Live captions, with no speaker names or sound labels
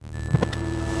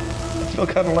feel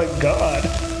kind of like God.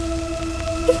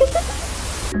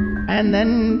 And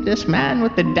then this man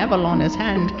with the devil on his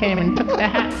hand came and took the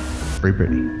hat. Free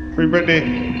Britney. Free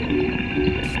Britney.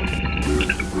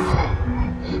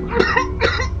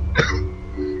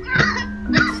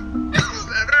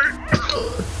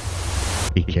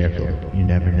 Be careful. You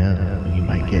never know. You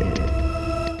might get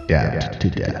dabbed to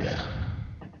death.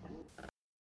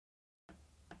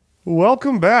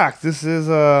 Welcome back. This is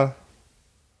on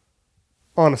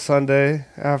a Sunday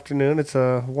afternoon. It's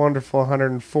a wonderful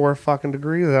 104 fucking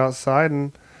degrees outside,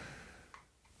 and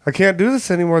I can't do this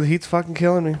anymore. The heat's fucking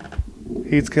killing me.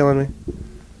 Heat's killing me.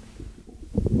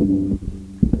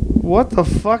 What the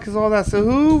fuck is all that?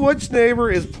 So which neighbor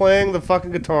is playing the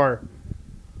fucking guitar?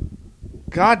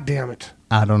 God damn it.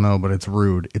 I don't know, but it's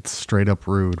rude. It's straight up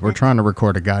rude. We're trying to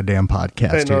record a goddamn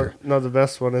podcast here. No, the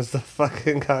best one is the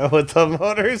fucking guy with the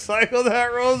motorcycle that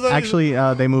rolls up. Actually,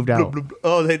 they moved out.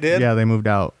 Oh, they did? Yeah, they moved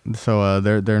out. So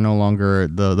they're no longer,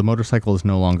 the motorcycle is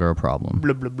no longer a problem.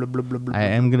 I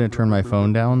am going to turn my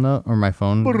phone down, though, or my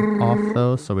phone off,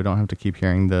 though, so we don't have to keep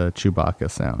hearing the Chewbacca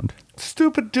sound.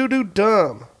 Stupid doo-doo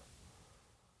dumb.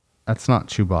 That's not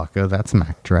Chewbacca. That's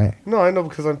Mac Dre. No, I know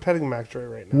because I'm petting Mac Dre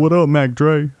right now. What up, Mac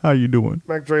Dre? How you doing?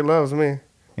 Mac Dre loves me.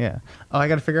 Yeah. Oh, I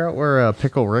got to figure out where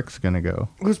Pickle Rick's going to go.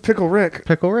 Who's Pickle Rick?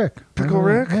 Pickle Rick. Pickle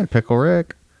Rick? Yeah, Pickle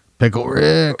Rick. Pickle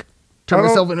Rick. Turn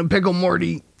myself into Pickle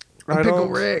Morty. Pickle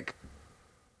Rick.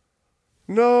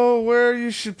 No, where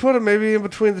you should put him? Maybe in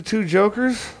between the two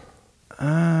Jokers?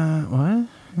 What?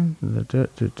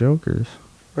 The Jokers.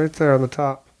 Right there on the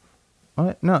top.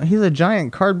 What? No, he's a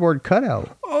giant cardboard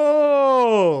cutout.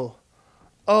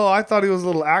 Oh, I thought he was a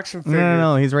little action figure.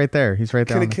 No, he's right there. He's right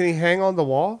there. Can he hang on the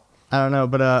wall? I don't know,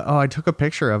 but I took a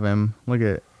picture of him. Look at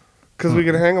it. Because we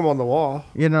can hang him on the wall.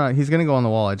 Yeah, no, he's gonna go on the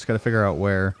wall. I just gotta figure out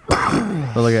where.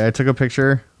 But look, I took a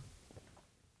picture.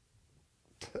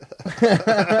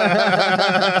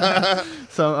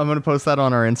 So I'm gonna post that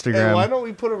on our Instagram. Hey, why don't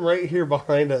we put him right here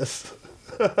behind us?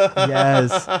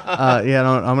 Yes. I'm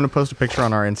going to post a picture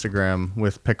on our Instagram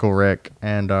with Pickle Rick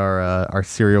and our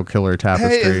serial killer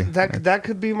tapestry. Hey, that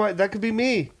could be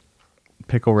me.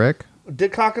 Pickle Rick?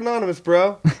 Dickcock Anonymous,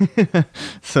 bro.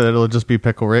 So it'll just be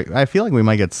Pickle Rick. I feel like we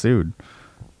might get sued.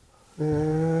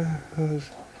 I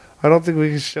don't think we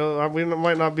can show. We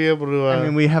might not be able to. I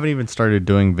mean, we haven't even started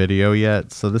doing video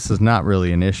yet, so this is not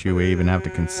really an issue we even have to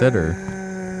consider.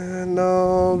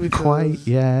 No, because quite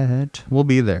yet. We'll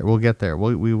be there. We'll get there.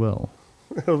 We will.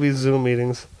 It'll be Zoom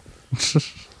meetings. Let's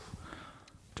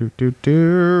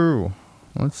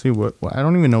see what I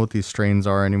don't even know what these strains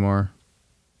are anymore.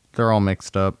 They're all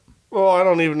mixed up. Well, I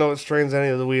don't even know what strains any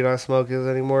of the weed I smoke is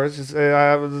anymore. It's just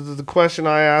the question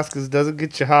I ask is, does it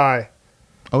get you high?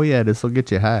 Oh yeah, this will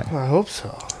get you high. I hope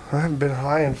so. I haven't been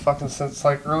high in fucking since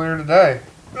like earlier today.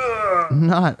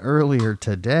 Not earlier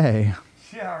today.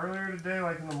 Yeah, earlier today,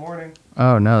 like in the morning.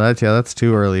 Oh no, that's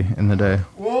too early in the day.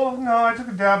 Well, no, I took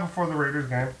a dab before the Raiders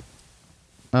game.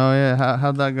 Oh yeah,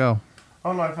 how'd that go?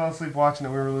 Oh no, I fell asleep watching it.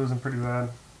 We were losing pretty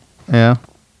bad. Yeah.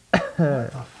 What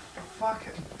the fuck,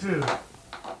 dude?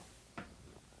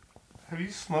 Have you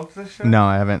smoked this shit? No,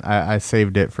 I haven't. I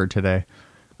saved it for today.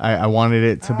 I wanted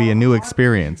it to be a new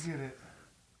experience. How hot did you get it?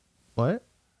 What?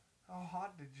 How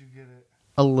hot did you get it?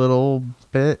 A little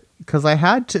bit. Because I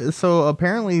had to. So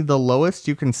apparently the lowest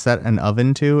you can set an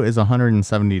oven to is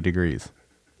 170 degrees.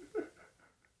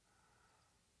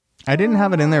 I didn't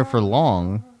have it in there for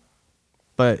long,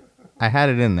 but I had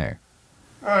it in there.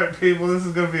 All right, people, this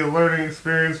is going to be a learning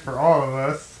experience for all of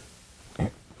us.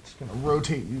 Just going to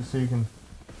rotate you so you can...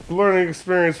 Learning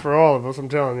experience for all of us, I'm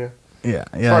telling you. Yeah,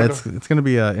 it's going to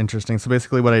be interesting. So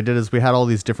basically what I did is we had all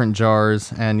these different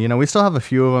jars, and, we still have a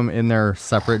few of them in their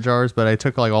separate jars, but I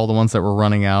took, like, all the ones that were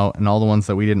running out and all the ones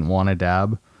that we didn't want to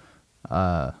dab,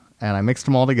 and I mixed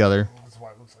them all together. That's why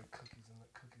it looks like cookies and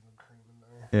cream in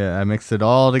there. Yeah, I mixed it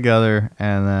all together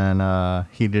and then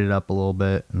heated it up a little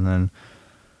bit, and then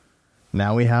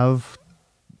now we have...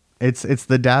 It's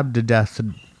the dab to death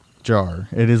jar.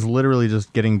 It is literally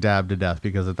just getting dabbed to death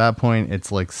because at that point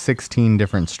it's like 16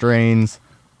 different strains.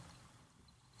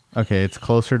 Okay, it's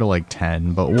closer to like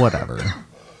 10, but whatever.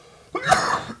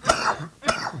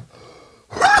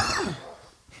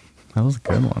 That was a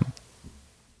good one.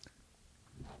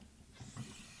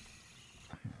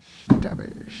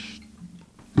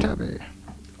 Stabby.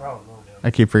 I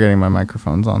keep forgetting my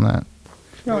microphone's on that.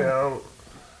 Yeah,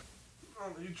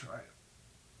 you try it.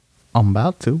 I'm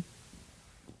about to.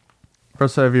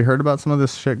 So have you heard about some of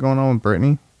this shit going on with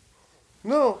Britney?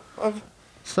 No,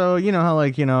 So,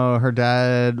 how, her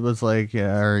dad was like,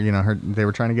 they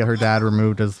were trying to get her dad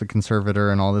removed as the conservator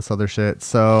and all this other shit.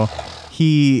 So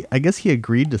I guess he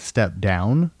agreed to step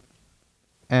down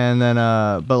And then,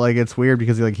 but like it's weird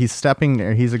because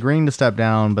he's agreeing to step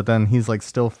down, but then he's like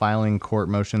still filing court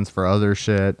motions for other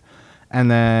shit. And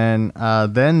then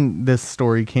this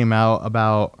story came out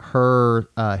about her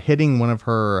hitting one of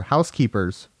her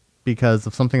housekeepers because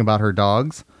of something about her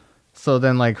dogs. So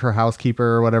then like her housekeeper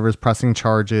or whatever is pressing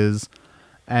charges,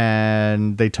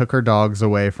 and they took her dogs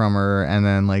away from her. And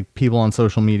then like people on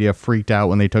social media freaked out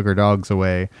when they took her dogs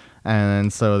away,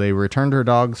 and so they returned her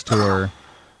dogs to her.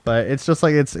 But it's just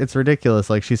like it's ridiculous.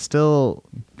 Like she's still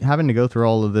having to go through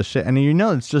all of this shit, and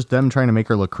it's just them trying to make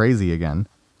her look crazy again.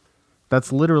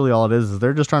 That's literally all it is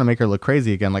they're just trying to make her look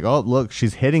crazy again. Like, oh, look,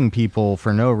 she's hitting people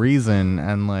for no reason.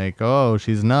 And like, oh,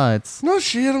 she's nuts. No,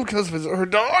 she hit him because of her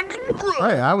dog.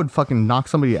 Right, I would fucking knock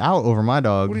somebody out over my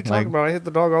dog. What are you talking about? I hit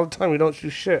the dog all the time. We don't do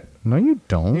shit. No, you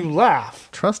don't. You laugh.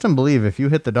 Trust and believe, if you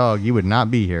hit the dog, you would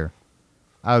not be here.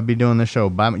 I would be doing this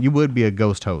show. You would be a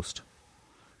ghost host.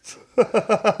 No,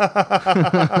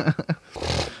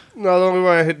 the only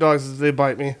way I hit dogs is they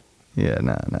bite me. Yeah,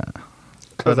 nah.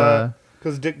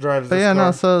 Because Dick drives but this yeah,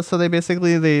 car. no, so they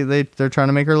basically, they're trying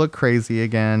to make her look crazy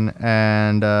again,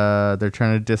 and they're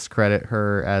trying to discredit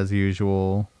her as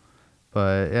usual.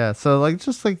 But yeah, so like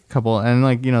just like a couple, and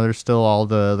like, there's still all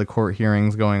the court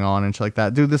hearings going on and shit like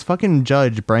that. Dude, this fucking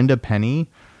judge, Brenda Penny,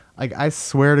 like I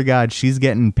swear to God, she's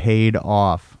getting paid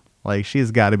off. Like she's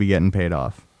got to be getting paid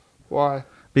off. Why?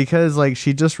 Because like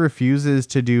she just refuses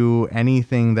to do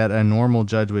anything that a normal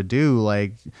judge would do.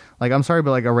 Like I'm sorry,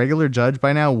 but like a regular judge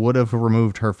by now would have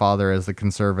removed her father as the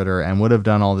conservator and would have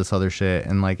done all this other shit.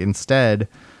 And like instead,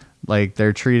 like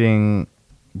they're treating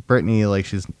Brittany like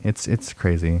it's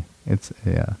crazy.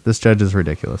 This judge is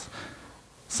ridiculous.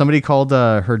 Somebody called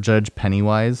her judge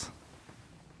Pennywise.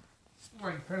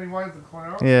 Like Pennywise the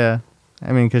clown? Yeah,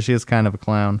 I mean, because she is kind of a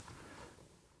clown,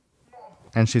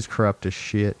 and she's corrupt as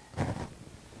shit.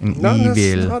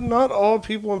 Not all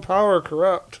people in power are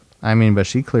corrupt. I mean, but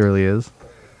she clearly is.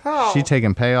 How? She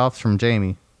taking payoffs from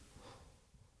Jamie.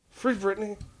 Free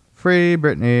Britney. Free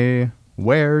Britney.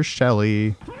 Where's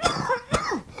Shelly?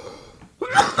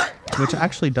 Which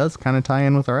actually does kind of tie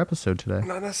in with our episode today.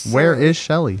 Not necessarily. Where is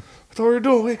Shelly? I thought we were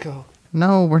doing Waco.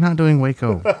 No, we're not doing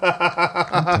Waco.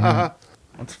 God damn it.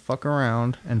 Let's fuck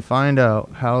around and find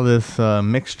out how this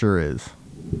mixture is.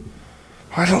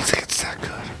 I don't think it's that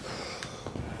good.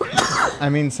 I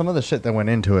mean, some of the shit that went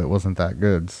into it wasn't that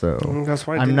good, so That's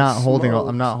why I'm not holding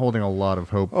a lot of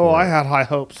hope. Oh, for I it. had high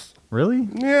hopes. Really?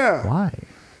 Yeah. Why?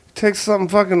 Take something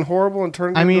fucking horrible and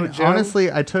turn it into a gem.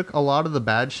 Honestly, I took a lot of the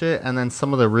bad shit and then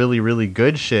some of the really, really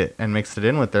good shit and mixed it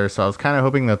in with there. So I was kind of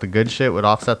hoping that the good shit would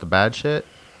offset the bad shit.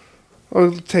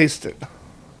 Oh, taste it.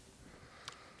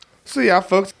 So yeah,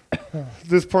 folks,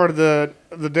 this part of the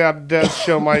Dad Death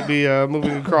show might be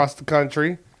moving across the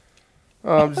country.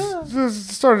 Just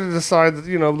started to decide that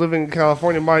living in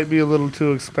California might be a little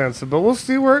too expensive, but we'll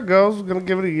see where it goes. We're gonna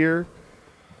give it a year,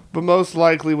 but most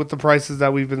likely with the prices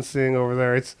that we've been seeing over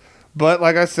there, But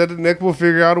like I said to Nick, we'll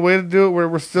figure out a way to do it where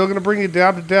we're still gonna bring you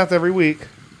Dad to Death every week.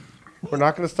 We're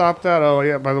not gonna stop that. Oh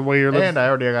yeah, by the way, you're And I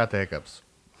already got the hiccups.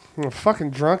 I'm fucking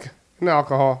drunk and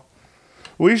alcohol.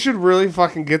 We should really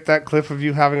fucking get that clip of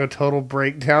you having a total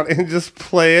breakdown and just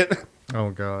play it.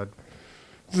 Oh god.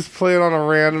 Just play it on a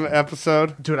random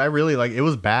episode. Dude, I really it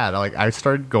was bad. Like I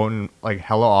started going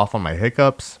hella off on my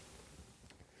hiccups.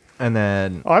 And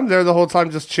then I'm there the whole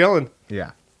time just chilling.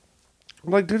 yeah.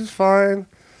 I'm like, dude, it's fine.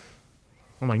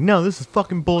 I'm like, no, this is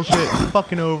fucking bullshit. I'm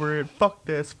fucking over it. Fuck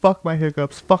this. Fuck my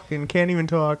hiccups. Fucking can't even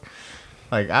talk.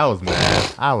 Like, I was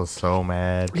mad. I was so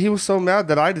mad. He was so mad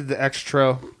that I did the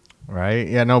extra. Right?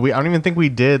 Yeah, no, I don't even think we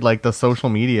did, the social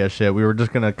media shit. We were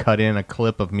just going to cut in a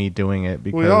clip of me doing it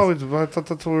because... I thought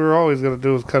that's what we were always going to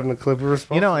do was cut in a clip. We were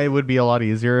supposed it would be a lot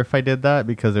easier if I did that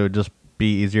because it would just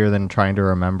be easier than trying to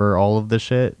remember all of the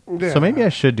shit. Yeah. So maybe I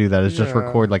should do that. Is just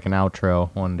record, an outro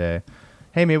one day.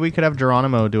 Hey, maybe we could have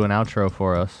Geronimo do an outro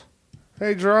for us.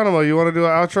 Hey, Geronimo, you want to do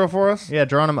an outro for us? Yeah,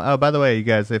 Geronimo. Oh, by the way, you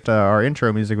guys, if our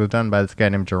intro music was done by this guy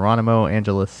named Geronimo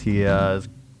Angelis, he is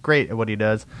great at what he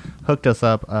does. Hooked us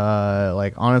up.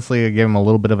 Honestly, I gave him a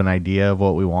little bit of an idea of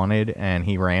what we wanted, and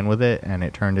he ran with it, and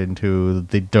it turned into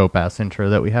the dope-ass intro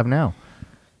that we have now.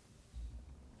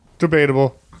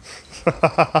 Debatable.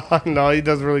 No, he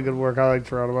does really good work. I like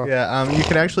Geronimo. Yeah, you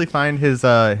can actually find his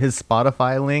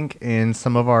Spotify link in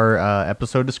some of our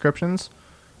episode descriptions.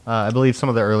 I believe some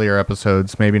of the earlier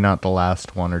episodes, maybe not the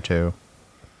last one or two.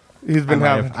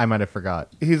 I might have forgot.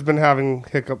 He's been having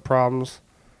hiccup problems.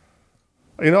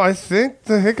 I think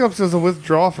the hiccups is a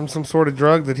withdrawal from some sort of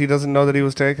drug that he doesn't know that he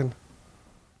was taking.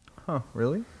 Huh,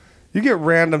 really? You get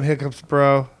random hiccups,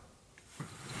 bro.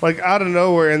 Out of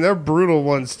nowhere, and they're brutal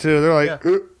ones, too. They're like...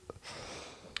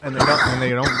 Yeah. And they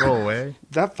don't go away.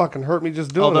 That fucking hurt me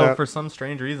just doing Although that. for some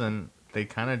strange reason, they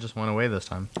kind of just went away this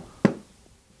time.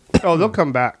 Oh, they'll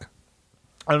come back.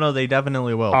 Oh no, they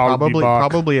definitely will. I'll be back.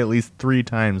 Probably at least 3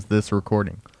 times this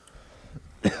recording.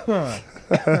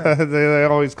 They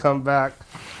always come back.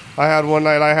 I had one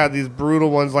night, I had these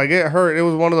brutal ones. Like, it hurt. It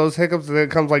was one of those hiccups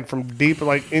that comes, like, from deep,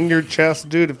 like, in your chest.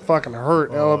 Dude, it fucking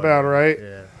hurt hella bad, right?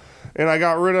 Yeah. And I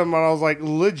got rid of them, and I was, like,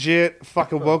 legit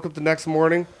fucking woke up the next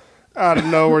morning. Out of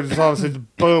nowhere, just all of a sudden,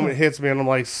 boom, it hits me. And I'm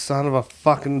like, son of a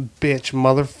fucking bitch,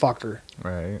 motherfucker.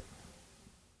 Right.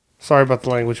 Sorry about the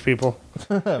language, people.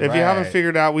 If you haven't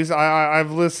figured out,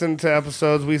 I've listened to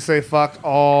episodes. We say fuck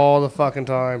all the fucking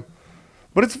time.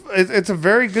 But it's a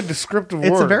very good descriptive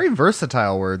word. It's a very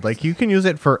versatile word. Like, you can use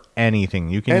it for anything.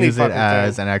 You can use it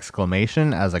as an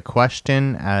exclamation, as a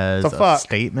question, as a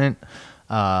statement.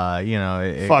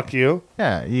 Fuck you.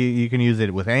 Yeah, you can use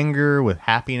it with anger, with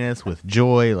happiness, with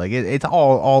joy. Like, it's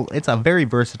all. It's a very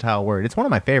versatile word. It's one of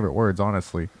my favorite words,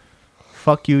 honestly.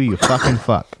 Fuck you, you fucking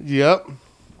fuck. Yep.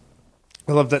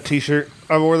 I love that T-shirt.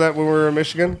 I wore that when we were in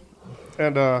Michigan,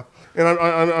 and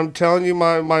I'm telling you,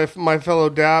 my fellow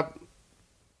dap.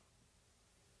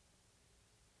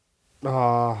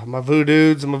 My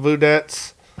voodoods and my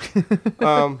voodettes.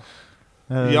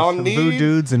 Y'all need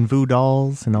voodoods and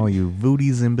voodolls and all you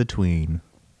voodies in between.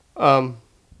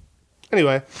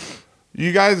 Anyway,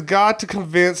 you guys got to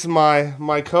convince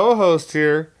my co-host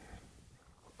here,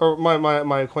 or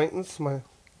my acquaintance,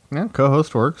 Yeah,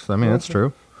 co-host works. I mean, that's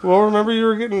true. Well, remember you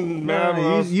were getting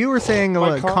mad. You were saying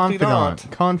like confidant.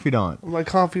 My confidant.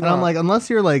 And I'm like, unless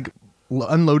you're like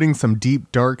unloading some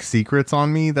deep dark secrets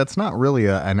on me, that's not really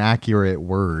an accurate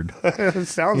word. It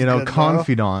sounds good,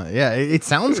 confidant. Though. Yeah, it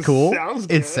sounds cool.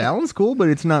 It sounds cool, but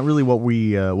it's not really what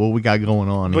we got going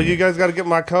on. But here. You guys got to get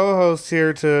my co-host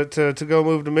here to go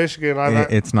move to Michigan.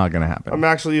 It's not going to happen. I'm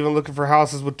actually even looking for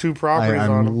houses with 2 properties on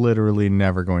them. I'm literally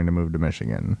never going to move to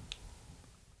Michigan.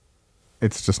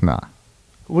 It's just not.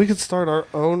 We could start our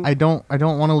own. I don't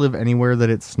want to live anywhere that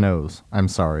it snows. I'm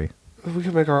sorry. We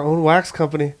could make our own wax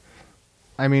company.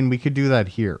 I mean, we could do that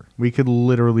here. We could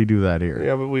literally do that here.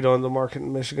 Yeah, but we don't have the market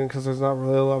in Michigan because there's not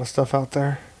really a lot of stuff out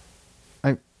there.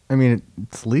 I mean,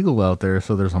 it's legal out there,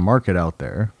 so there's a market out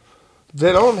there.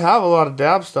 They don't have a lot of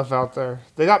dab stuff out there.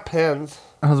 They got pens.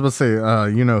 I was about to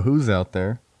say, you know who's out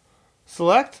there?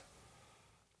 Select?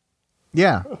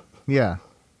 Yeah,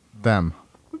 them.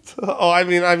 Oh, I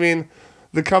mean,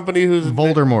 the company who's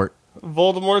Voldemort.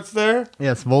 Voldemort's there?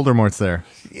 Yes, Voldemort's there.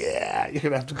 Yeah, you're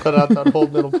gonna have to cut out that whole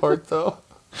middle part though.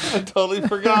 I totally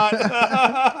forgot.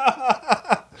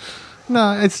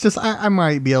 No, it's just I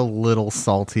might be a little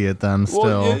salty at them still.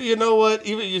 Well, you know what?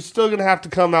 Even you're still gonna have to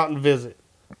come out and visit.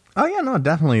 Oh yeah, no,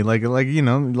 definitely. Like like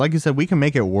you said, we can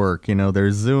make it work.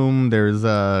 There's Zoom, there's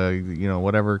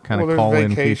whatever kind of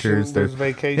call-in features. There's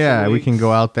vacation. Yeah, weeks. we can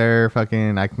go out there.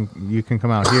 You can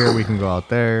come out here. We can go out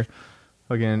there.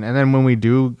 Fucking, and then when we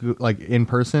do like in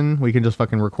person, we can just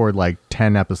fucking record like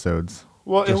 10 episodes.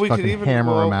 Well, just and we could even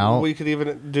hammer them out. We could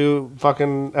even do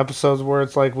fucking episodes where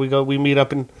it's like we meet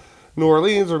up in New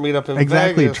Orleans or meet up in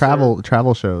Vegas travel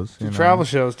shows. Travel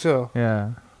shows too.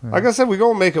 Yeah. Like I said, we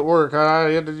gonna make it work.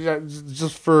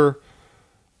 Just for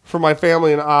my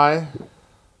family and I,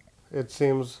 it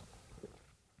seems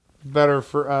better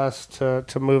for us to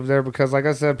move there because, like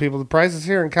I said, people, the prices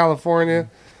here in California,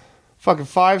 fucking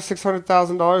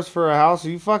 $500,000-$600,000 for a house. Are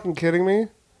you fucking kidding me?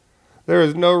 There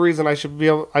is no reason I should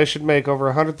make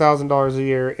over $100,000 a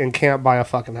year and can't buy a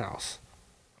fucking house.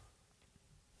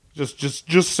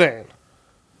 Just saying.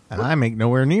 And I make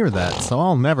nowhere near that, so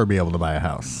I'll never be able to buy a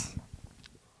house.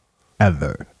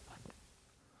 Ever.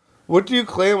 What do you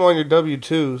claim on your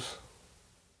W-2s?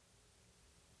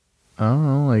 I don't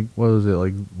know, like, what was it,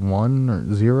 like 1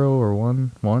 or 0 or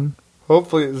 1? 1?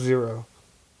 Hopefully it's 0.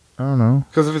 I don't know.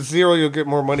 Because if it's 0, you'll get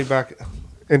more money back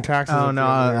in taxes. Oh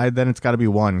no, then it's got to be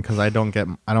 1 because I don't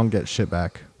get shit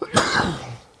back.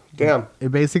 Damn.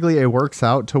 It works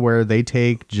out to where they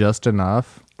take just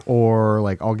enough, or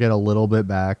like I'll get a little bit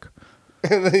back.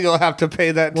 And then you'll have to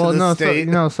pay that to the state.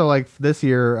 So like this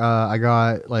year, I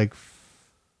got like,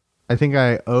 I think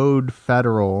I owed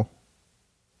federal.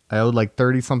 I owed like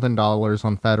 $30-something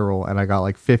on federal, and I got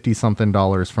like $50-something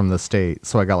from the state.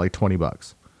 So I got like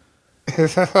 $20.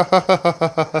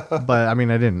 But I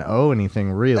mean, I didn't owe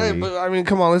anything really. Hey, but I mean,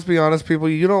 come on, let's be honest, people.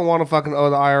 You don't want to fucking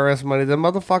owe the IRS money. The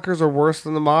motherfuckers are worse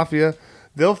than the mafia.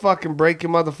 They'll fucking break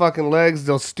your motherfucking legs.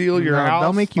 They'll steal your house.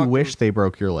 They'll make you wish they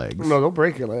broke your legs. No, they'll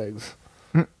break your legs.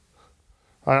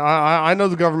 I know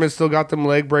the government still got them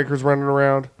leg breakers running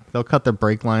around. They'll cut the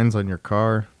brake lines on your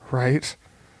car. Right.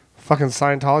 Fucking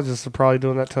Scientologists are probably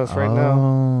doing that to us right now.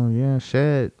 Oh, yeah,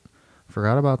 shit.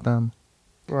 Forgot about them.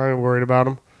 I ain't worried about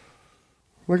them.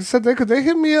 Like I said, they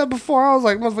hit me up before. I was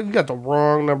like, motherfucker, you got the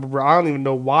wrong number, bro. I don't even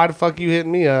know why the fuck you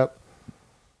hitting me up.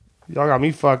 Y'all got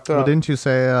me fucked up. Well, didn't you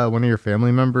say one of your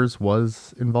family members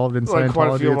was involved in Scientology? Like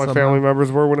quite a few of my family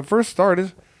members were when it first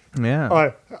started.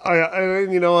 Yeah. I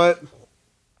you know what?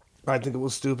 I think it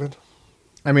was stupid.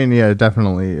 I mean, yeah,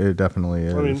 definitely. It definitely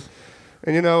is. I mean,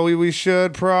 and you know, we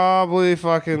should probably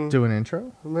fucking do an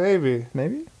intro? Maybe.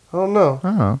 Maybe? I don't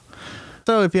know.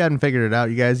 So if you hadn't figured it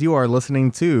out, you guys, you are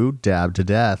listening to Dab to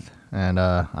Death. And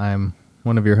I'm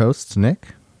one of your hosts,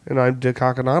 Nick. And I'm Dick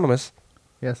Hawk Anonymous.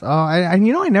 Yes. Oh, I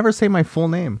you know, I never say my full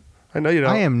name. I know you don't.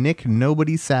 I am Nick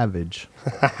Nobody Savage.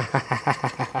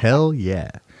 Hell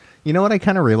yeah. You know what I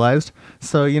kind of realized?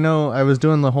 So, you know, I was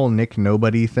doing the whole Nick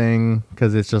Nobody thing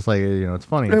because it's just like, you know, it's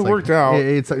funny. It worked out.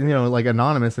 It's, you know, like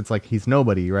Anonymous, it's like he's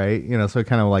nobody, right? You know, so it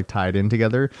kind of like tied in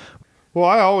together. Well,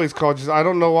 I always called you. I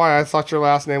don't know why I thought your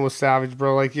last name was Savage,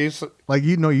 bro. Like you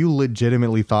know, you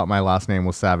legitimately thought my last name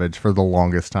was Savage for the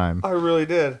longest time. I really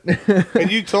did.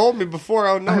 And you told me before.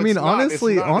 Oh no! I mean,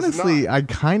 honestly, I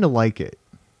kind of like it.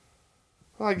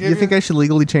 You think I should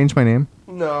legally change my name?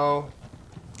 No.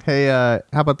 Hey, how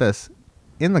about this?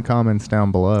 In the comments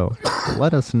down below,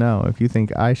 let us know if you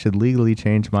think I should legally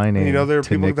change my name. You know, there are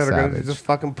people Nick that are going to just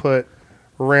fucking put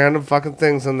random fucking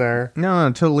things in there.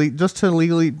 No, just to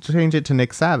legally change it to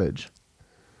Nick Savage.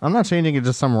 I'm not changing it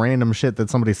to some random shit that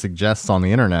somebody suggests on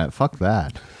the internet. Fuck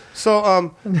that.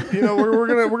 So, you know, we're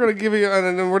gonna give you,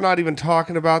 and we're not even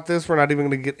talking about this. We're not even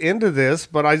gonna get into this.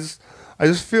 But I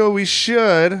just feel we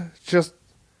should just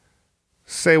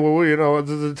say, well, you know,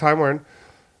 the time we're in.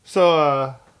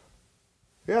 So,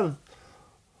 yeah,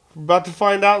 we're about to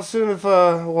find out soon if,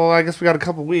 well, I guess we got a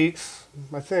couple weeks,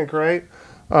 I think, right?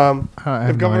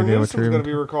 If Governor Newsom's going to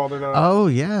be recalled or not. Oh,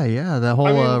 yeah. That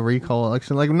whole recall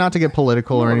election. Like, not to get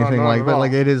political or anything, but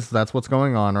like it is, that's what's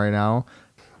going on right now.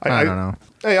 I don't know.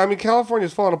 Hey, I mean,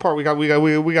 California's falling apart. We got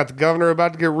the governor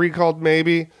about to get recalled,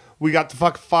 maybe. We got the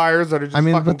fucking fires that are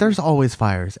just but there's always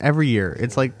fires every year.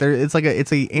 It's like it's like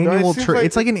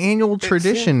an annual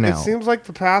tradition now. It seems like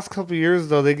the past couple of years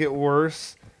though they get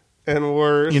worse and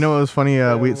worse. You know, it was funny.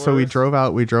 We drove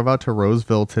out to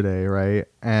Roseville today, right?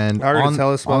 And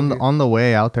on the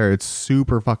way out there, it's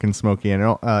super fucking smoky,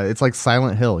 and it's like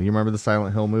Silent Hill. You remember the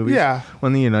Silent Hill movies? Yeah.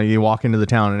 When you walk into the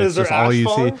town and it's just all you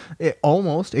see.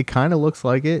 It kind of looks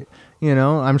like it. You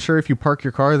know, I'm sure if you park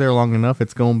your car there long enough,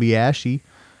 it's gonna be ashy.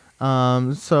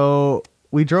 So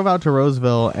we drove out to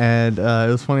Roseville, and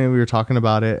it was funny. We were talking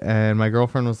about it, and my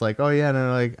girlfriend was like, "Oh yeah,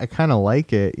 no, like I kind of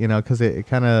like it, you know, because it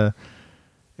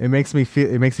makes me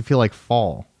feel like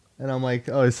fall." And I'm like,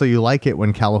 "Oh, so you like it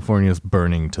when California's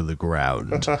burning to the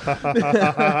ground? Is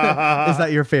that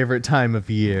your favorite time of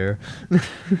year?"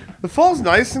 The fall's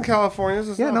nice in California.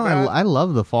 I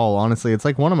love the fall. Honestly, it's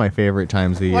like one of my favorite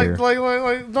times of the year.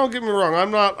 Like, don't get me wrong. I'm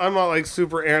not like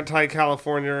super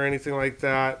anti-California or anything like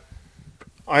that.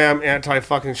 I am anti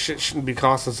fucking shit shouldn't be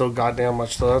costing so goddamn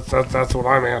much. So that's what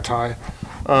I'm anti.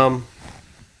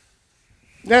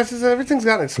 It's just, everything's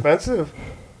gotten expensive.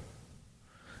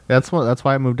 That's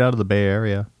why I moved out of the Bay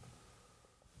Area.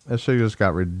 That shit just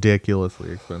got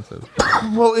ridiculously expensive.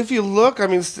 Well, if you look, I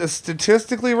mean,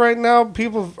 statistically, right now,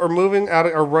 people are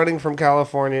running from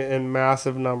California in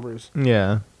massive numbers.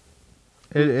 Yeah,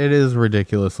 it is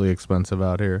ridiculously expensive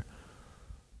out here.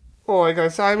 Well, like I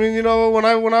said, I mean, you know, when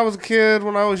I was a kid,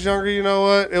 when I was younger, you know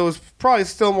what? It was probably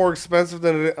still more expensive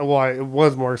than it. Well, it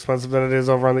was more expensive than it is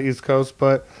over on the East Coast.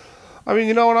 But I mean,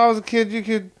 you know, when I was a kid, you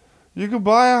could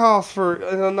buy a house in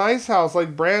a nice house,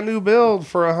 like brand new build,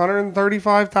 for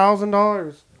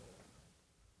 $135,000.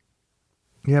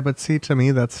 Yeah, but see, to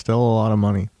me, that's still a lot of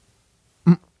money.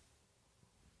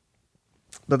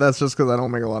 But that's just because I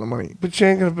don't make a lot of money. But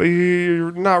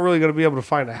you're not really going to be able to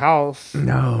find a house.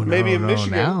 Maybe in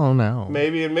Michigan. No.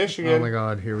 Maybe in Michigan. Oh my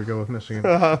God, here we go with Michigan.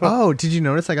 Oh, did you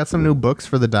notice I got some new books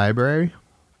for the library?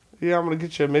 Yeah, I'm going to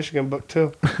get you a Michigan book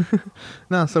too.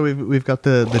 No, so we've got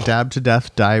the Dab to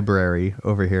Death library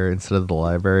over here instead of the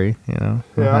library, you know.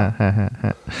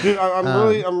 Yeah. Dude,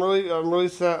 I'm really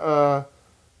sad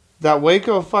that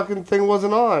Waco fucking thing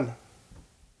wasn't on.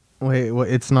 Wait,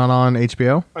 it's not on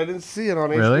HBO? I didn't see it on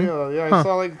really? HBO. Yeah, I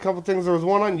saw like a couple things. There was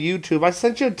one on YouTube. I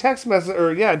sent you a text message,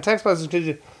 because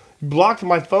you blocked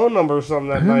my phone number or something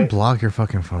that night. I didn't block your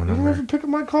fucking phone number. You never pick up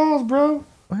my calls, bro.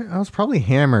 I was probably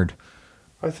hammered.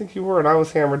 I think you were, and I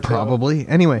was hammered too. Probably.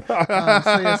 Anyway,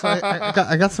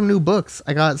 I got some new books.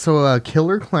 I got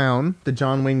Killer Clown, the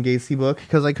John Wayne Gacy book,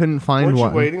 because I couldn't find one.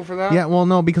 Weren't you waiting for that? Yeah, well,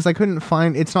 no, because I couldn't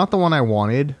find. It's not the one I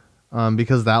wanted.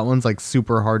 Because that one's like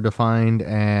super hard to find,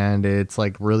 and it's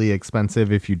like really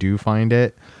expensive if you do find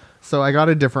it. So I got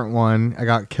a different one. I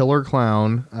got Killer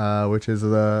Clown, which is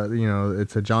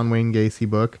it's a John Wayne Gacy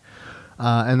book.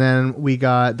 And then we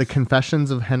got The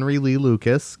Confessions of Henry Lee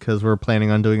Lucas, because we're planning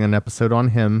on doing an episode on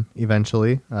him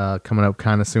eventually, coming up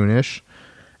kind of soonish.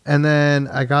 And then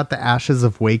I got The Ashes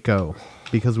of Waco,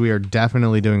 because we are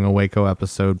definitely doing a Waco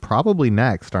episode probably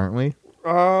next, aren't we?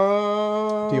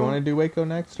 Do you want to do Waco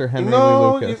next or Henry Lee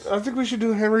Lucas? I think we should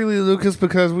do Henry Lee Lucas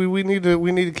because we need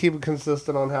to keep it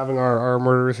consistent on having our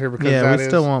murders here because we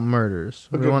still want murders.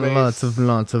 We want lots of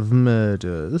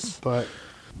murders. But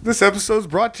this episode's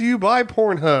brought to you by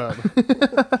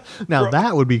Pornhub. Now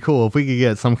that would be cool if we could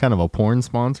get some kind of a porn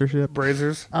sponsorship.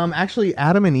 Brazers. Actually,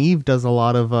 Adam and Eve does a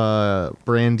lot of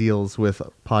brand deals with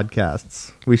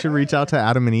podcasts. We should reach out to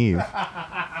Adam and Eve.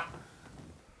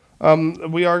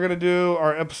 We are gonna do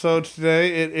our episode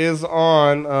today. It is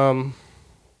on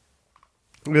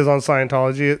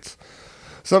Scientology. It's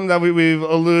something that we've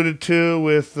alluded to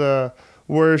with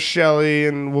Where's Shelley,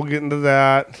 and we'll get into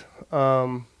that.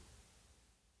 Oh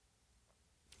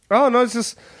no,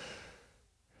 it's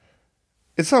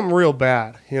something real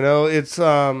bad. It's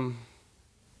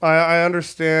I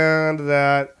understand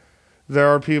that there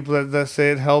are people that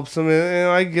say it helps them, and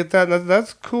I get that.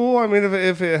 That's cool. I mean,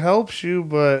 if it helps you,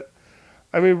 but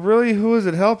I mean, really, who is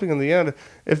it helping in the end?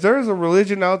 If there is a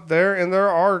religion out there, and there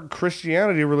are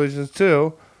Christianity religions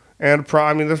too, and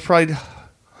there's probably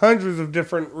hundreds of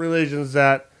different religions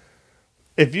that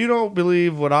if you don't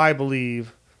believe what I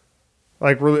believe,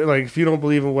 like if you don't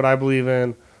believe in what I believe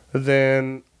in,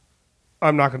 then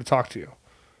I'm not going to talk to you.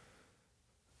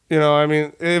 I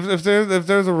mean, if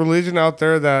there's a religion out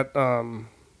there that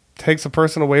takes a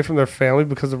person away from their family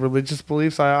because of religious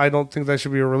beliefs, I don't think that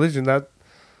should be a religion.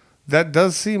 That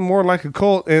does seem more like a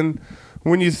cult. And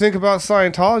when you think about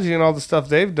Scientology and all the stuff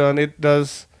they've done, it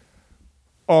does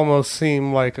almost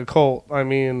seem like a cult. I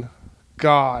mean,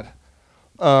 God.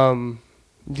 You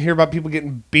hear about people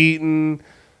getting beaten.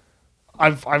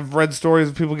 I've read stories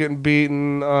of people getting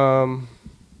beaten,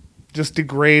 just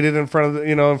degraded in front of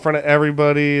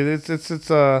everybody. It's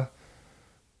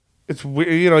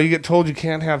weird. You get told you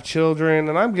can't have children,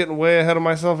 and I'm getting way ahead of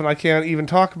myself, and I can't even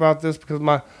talk about this because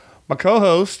my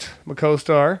co-host, my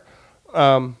co-star,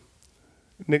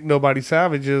 Nick Nobody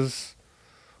Savage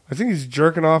I think he's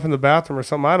jerking off in the bathroom or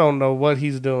something. I don't know what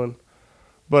he's doing,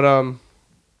 but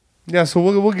yeah. So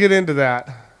we'll get into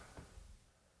that.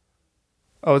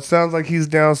 Oh, it sounds like he's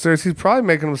downstairs. He's probably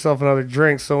making himself another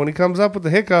drink. So when he comes up with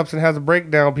the hiccups and has a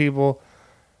breakdown, people,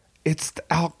 it's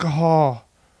the alcohol.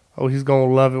 Oh, he's going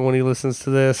to love it when he listens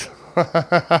to this. So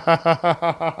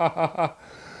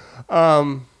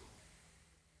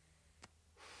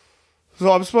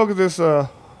I'm smoking this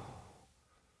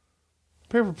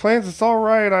paper planes. It's all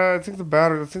right. I think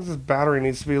this battery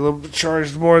needs to be a little bit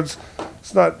charged more. It's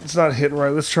not hitting right.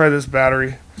 Let's try this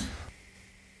battery.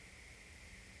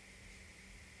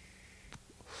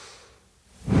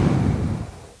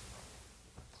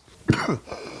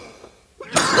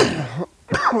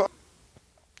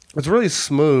 It's really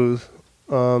smooth.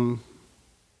 It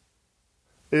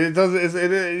does.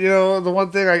 The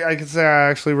one thing I can say I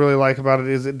actually really like about it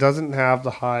is it doesn't have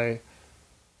the high.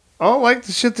 I don't like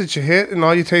the shit that you hit and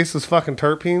all you taste is fucking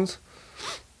terpenes.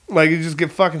 Like you just get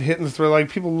fucking hit in the throat. Like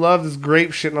people love this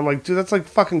grape shit, and I'm like, dude, that's like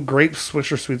fucking grape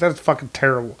Swisher Sweet. That's fucking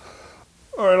terrible.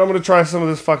 All right, I'm gonna try some of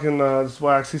this fucking this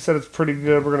wax. He said it's pretty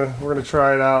good. We're gonna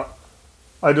try it out.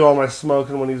 I do all my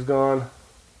smoking when he's gone.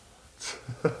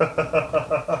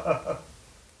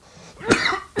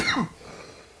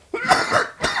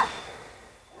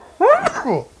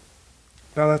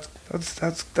 Now that's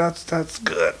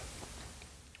good.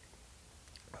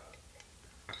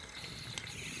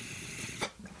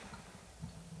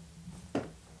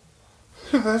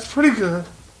 That's pretty good.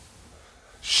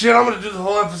 Shit, I'm gonna do the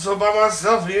whole episode by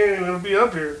myself. He ain't even gonna be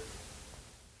up here.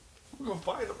 We're gonna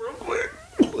find him real quick.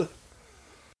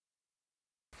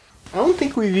 I don't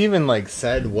think we've even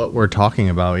said what we're talking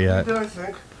about yet. What did I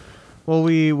think? Well,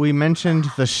 we mentioned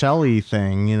the Shelley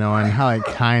thing, and how it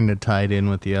kind of tied in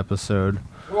with the episode.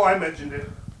 Well, I mentioned it.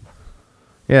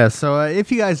 Yeah, so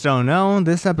if you guys don't know,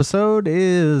 this episode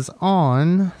is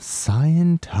on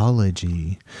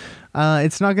Scientology.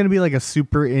 It's not going to be like a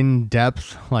super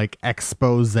in-depth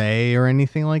expose or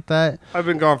anything like that. I've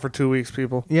been gone for 2 weeks,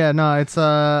 people. Yeah, no, it's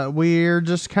we're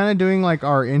just kind of doing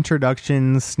our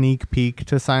introduction sneak peek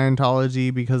to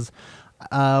Scientology because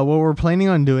what we're planning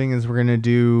on doing is we're going to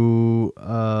do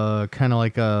kind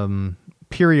of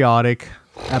periodic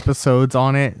episodes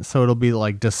on it, so it'll be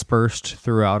dispersed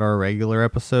throughout our regular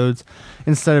episodes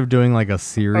instead of doing a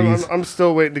series. I'm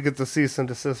still waiting to get the cease and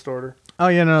desist order. Oh,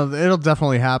 yeah, no, it'll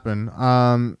definitely happen.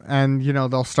 And, you know,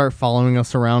 they'll start following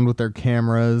us around with their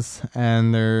cameras,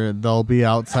 and they'll be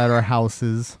outside our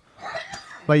houses.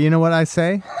 But you know what I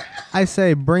say? I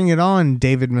say, bring it on,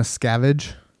 David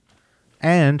Miscavige.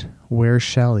 And where's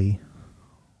Shelly?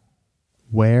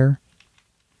 Where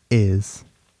is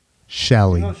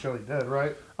Shelly? You know Shelly dead,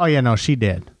 right? Oh, yeah, no, she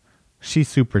did. She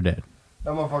super did.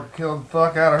 That motherfucker killed the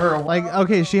fuck out of her. Like,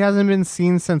 okay, she hasn't been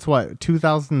seen since, what,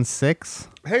 2006?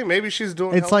 Hey, maybe she's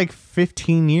doing. It's like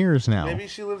 15 years now. Maybe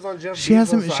she lives on Jeff She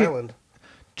hasn't- Bezos' she- island.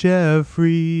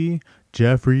 Jeffrey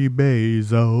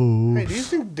Bezos. Hey, do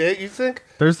you think?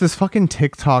 There's this fucking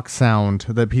TikTok sound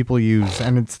that people use,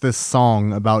 and it's this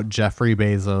song about Jeffrey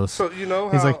Bezos. So you know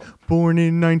how He's like, born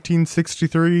in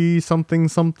 1963, something,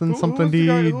 something, something, who's the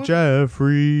guy- D.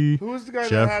 Jeffrey. who was the guy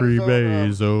Jeffrey that had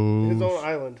his Bezos. own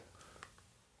island?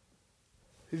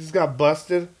 He just got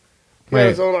busted. He Wait, had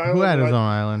his own island. who had his like, own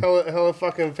island? Hella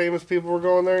fucking famous people were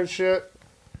going there and shit.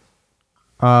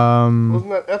 Um.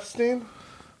 Wasn't that Epstein?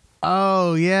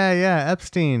 Oh yeah,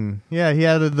 Epstein. Yeah, he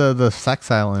had the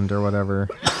sex island or whatever.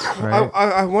 Right?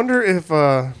 I wonder if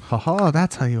Haha,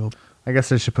 that's how you. I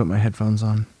guess I should put my headphones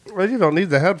on. well, you don't need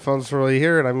the headphones to really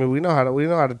hear it. I mean, we know how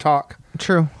to talk.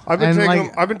 True. I've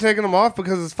been taking them off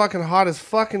because it's fucking hot as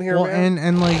fuck in here, Well, man.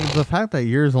 and like the fact that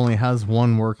yours only has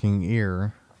one working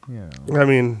ear. Yeah. I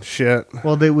mean, shit.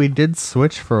 Well, we did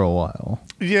switch for a while.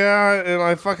 Yeah, and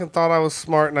I fucking thought I was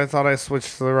smart, and I thought I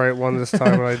switched to the right one this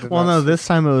time, and I did Well, not. no, this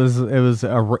time it was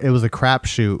a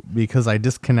crapshoot because I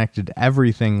disconnected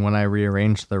everything when I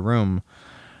rearranged the room,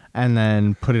 and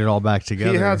then put it all back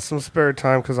together. He had some spare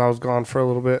time because I was gone for a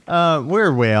little bit.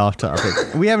 We're way off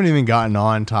topic. We haven't even gotten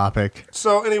on topic.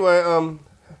 So anyway,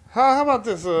 how about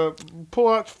this? Pull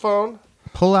out your phone.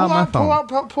 Pull out my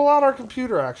phone. Pull out our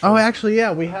computer. Actually. Oh, actually,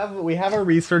 yeah, we have a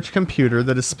research computer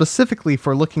that is specifically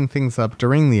for looking things up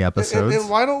during the episodes. And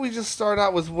why don't we just start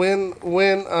out with when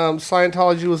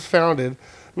Scientology was founded?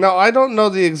 Now, I don't know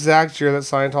the exact year that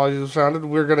Scientology was founded.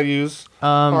 We're going to use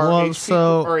our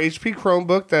HP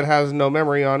Chromebook that has no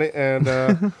memory on it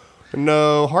and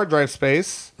no hard drive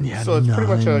space. Yeah, so it's pretty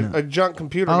much a junk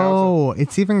computer now. Oh,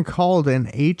 it's even called an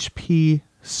HP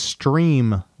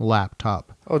Stream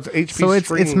laptop. Oh, it's HP So it's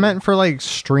Stream. meant for like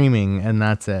streaming, and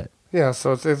that's it. Yeah,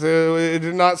 so it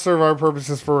did not serve our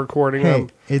purposes for recording Hey, them,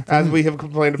 it as didn't- we have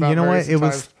complained about. You know what? various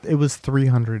times. It was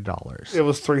 $300. It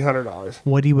was $300.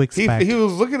 What do you expect? He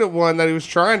was looking at one that he was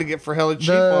trying to get for hella cheap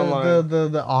online.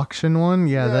 the auction one,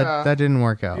 yeah. That didn't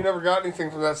work out. You never got anything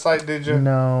from that site, did you?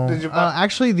 No. Did you buy?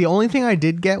 Actually, the only thing I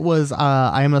did get was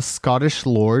I am a Scottish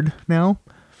lord now.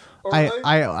 Oh, really?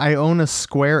 I own a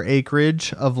square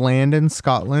acreage of land in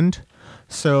Scotland,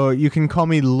 so you can call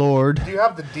me Lord. Do you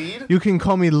have the deed? You can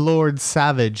call me Lord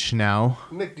Savage now.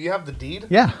 Nick, do you have the deed?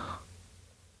 Yeah.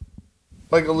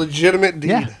 Like a legitimate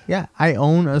deed? Yeah. I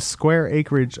own a square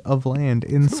acreage of land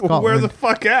in Scotland. Where the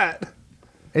fuck at?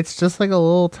 It's just like a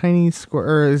little tiny square.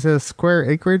 Or is it a square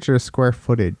acreage or a square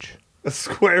footage? A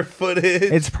square footage?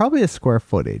 It's probably a square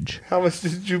footage. How much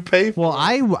did you pay for Well,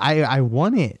 I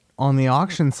won it on the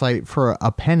auction site for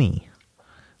a penny.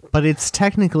 But it's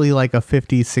technically like a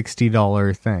 $50,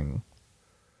 $60 thing.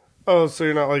 Oh, so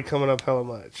you're not like coming up hella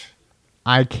much.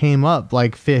 I came up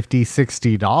like $50,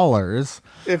 $60.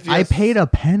 I paid a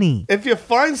penny. If you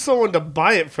find someone to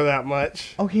buy it for that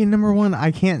much. Okay, number one,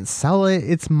 I can't sell it.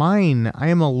 It's mine. I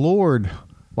am a lord.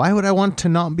 Why would I want to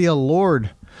not be a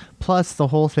lord? Plus, the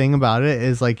whole thing about it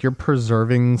is like you're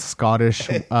preserving Scottish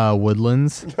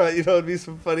woodlands. You know, it'd be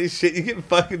some funny shit. You get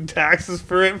fucking taxes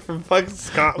for it from fucking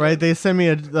Scotland. Right? They send me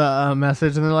a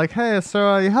message and they're like, hey,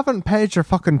 so you haven't paid your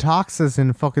fucking taxes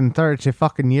in fucking 30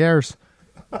 fucking years.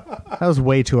 That was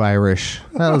way too Irish.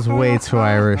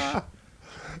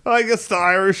 I guess the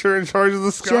Irish are in charge of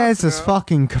the Scots. Jesus now.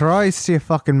 fucking Christ, you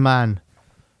fucking man.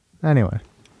 Anyway.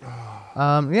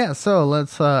 Yeah, so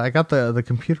let's I got the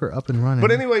computer up and running.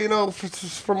 But anyway, you know,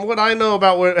 from what I know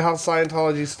about how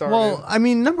Scientology started. Well, I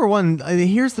mean, number one,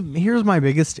 here's my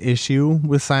biggest issue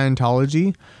with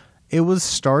Scientology. It was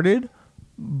started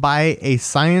by a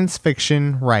science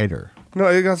fiction writer. No,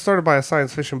 it got started by a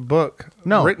science fiction book.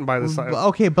 No, written by the science.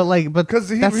 Okay, but because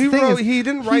he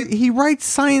didn't write. He writes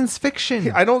science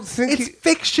fiction. I don't think it's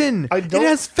fiction. It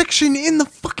has fiction in the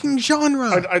fucking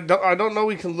genre. I don't know.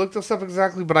 We can look this up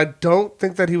exactly, but I don't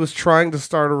think that he was trying to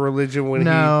start a religion when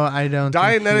I don't.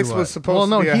 Dianetics was supposed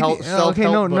to be a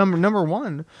self-help book. Number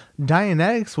one,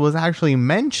 Dianetics was actually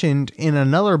mentioned in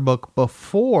another book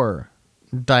before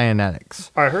Dianetics.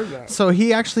 I heard that. So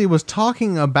he actually was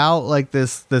talking about like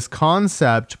this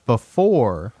concept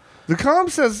before. The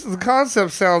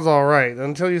concept sounds all right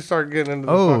until you start getting into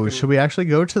the should we actually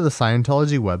go to the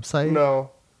Scientology website?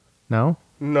 No. No?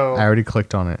 No. I already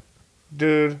clicked on it.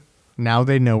 Dude. Now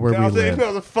they know where Now we they live.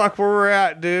 know the fuck where we're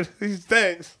at, dude.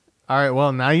 Thanks. All right,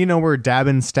 well, now you know where Dab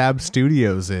and Stab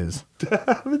Studios is.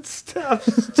 Dab and Stab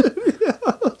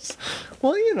Studios.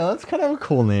 Well, you know, that's kind of a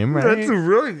cool name, right? That's a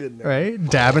really good name. Right?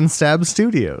 Dab and Stab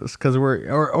Studios. Because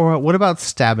or what about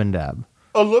Stab and Dab?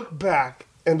 A look back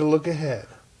and a look ahead.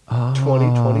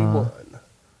 2021.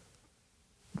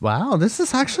 Wow, this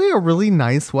is actually a really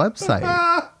nice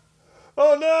website.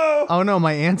 Oh no! Oh no,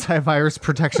 my antivirus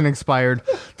protection expired.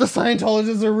 The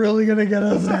Scientologists are really going to get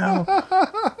us now.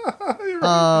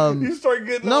 You start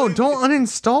getting No, all don't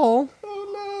uninstall.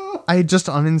 Oh no! I just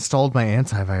uninstalled my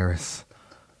antivirus.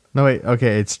 No, wait.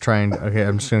 Okay, it's trying. Okay,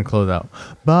 I'm just going to close out.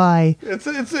 Bye.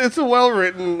 It's a well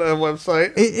written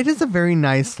website. It is a very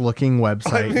nice looking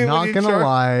website. I mean, Not when you going to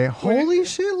lie. Holy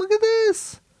shit, look at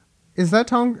this. Is that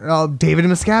Tom? Oh, David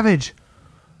Miscavige.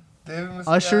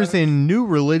 Ushers in new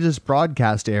religious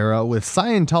broadcast era with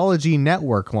Scientology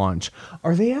network launch.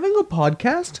 Are they having a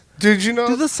podcast? Did you know?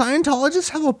 Do the Scientologists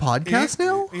have a podcast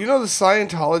now? You know the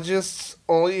Scientologists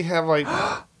only have like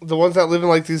the ones that live in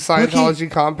like these Scientology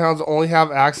compounds only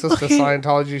have access to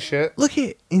Scientology shit. Look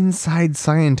at inside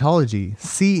Scientology.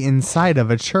 See inside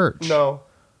of a church. No.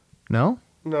 No?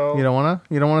 No. You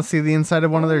don't wanna see the inside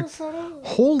of one of their.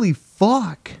 Holy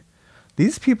fuck!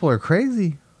 These people are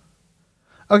crazy.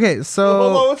 Okay, so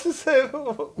Hold on, what's it say?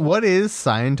 What is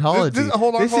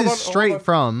Scientology? This is straight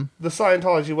from the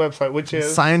Scientology website, which is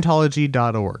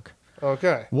Scientology.org.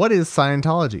 Okay. What is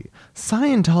Scientology?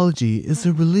 Scientology is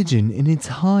a religion in its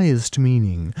highest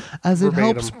meaning, as it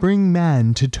helps bring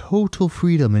man to total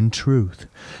freedom and truth.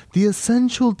 The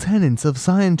essential tenets of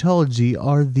Scientology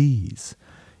are these.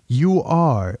 You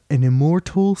are an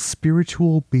immortal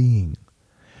spiritual being.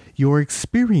 Your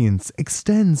experience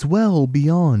extends well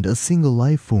beyond a single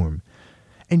life form,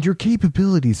 and your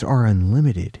capabilities are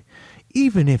unlimited,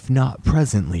 even if not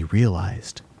presently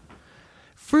realized.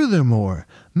 Furthermore,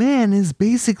 man is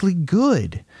basically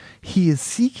good. He is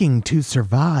seeking to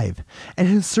survive, and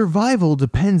his survival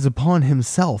depends upon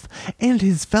himself and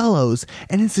his fellows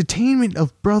and his attainment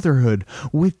of brotherhood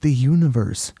with the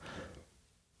universe.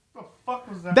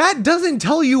 That doesn't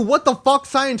tell you what the fuck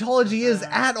Scientology is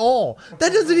at all.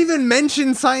 That doesn't even mention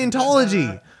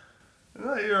Scientology.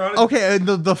 Okay,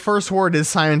 the first word is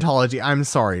Scientology. I'm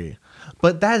sorry.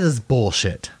 But that is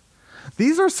bullshit.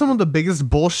 These are some of the biggest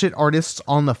bullshit artists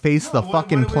on the face of the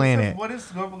fucking planet.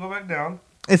 Go back down.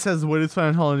 It says, what is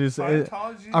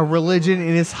Scientology? A religion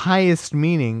in its highest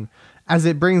meaning, as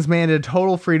it brings man to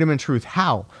total freedom and truth.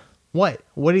 How? What?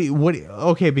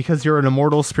 Okay, because you're an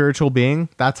immortal spiritual being?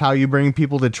 That's how you bring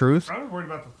people to truth? I was worried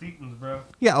about the thetans, bro.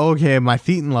 Yeah, okay, my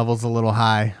thetan level's a little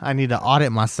high. I need to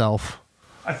audit myself.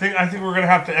 I think we're going to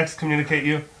have to excommunicate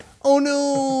you. Oh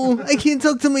no, I can't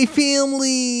talk to my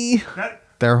family.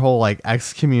 Their whole like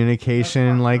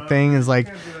excommunication like thing is like,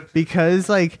 because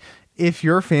like if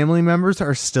your family members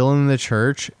are still in the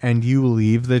church and you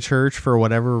leave the church for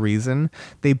whatever reason,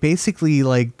 they basically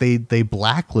like they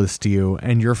blacklist you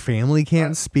and your family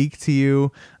can't speak to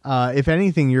you. If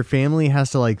anything, your family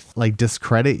has to like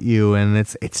discredit you, and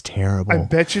it's terrible. I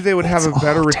bet you they would have a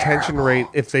better retention rate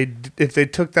if they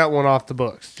took that one off the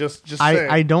books. Just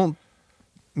I don't.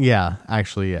 Yeah,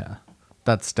 actually, yeah.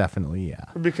 That's definitely, yeah.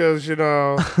 Because, you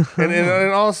know,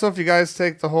 and also if you guys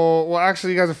take the whole, well,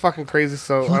 actually, you guys are fucking crazy,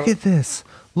 so. Look at this.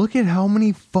 Look at how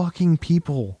many fucking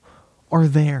people are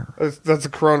there. That's a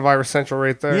coronavirus central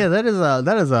right there. Yeah, that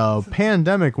is a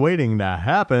pandemic waiting to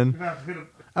happen.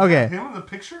 Okay. Him in the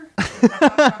picture?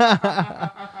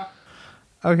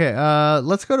 Okay,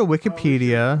 let's go to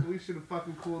Wikipedia. We should have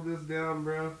fucking cooled this down,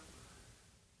 bro.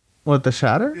 What, the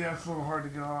shatter? Yeah, it's a little hard to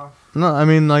get off. No, I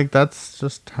mean, like, that's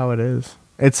just how it is.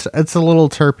 It's a little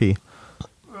terpy.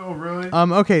 Oh, really?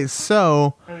 Okay,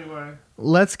 so anyway,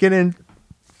 let's get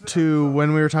into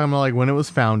when we were talking about like when it was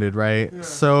founded, right? Yeah.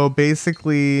 So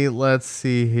basically, let's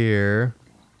see here.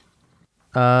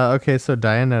 Okay, so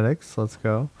Dianetics, let's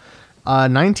go.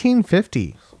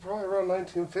 1950. Probably around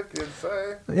 1950, I'd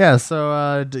say. Yeah,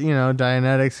 so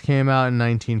Dianetics came out in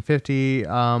 1950.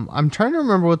 I'm trying to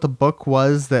remember what the book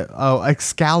was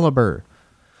Excalibur.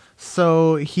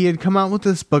 So he had come out with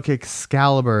this book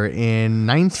Excalibur in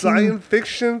science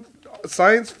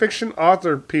fiction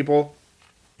author, people.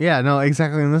 Yeah, no,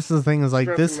 exactly. And this is the thing is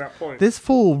like this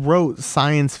fool wrote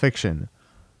science fiction.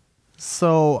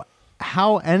 So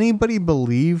how anybody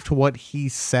believed what he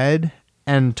said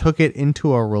and took it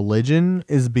into a religion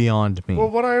is beyond me. Well,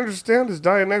 what I understand is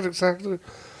Dianetics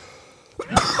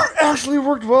actually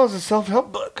worked well as a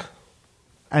self-help book.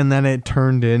 And then it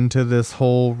turned into this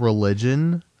whole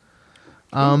religion.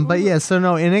 But yeah, so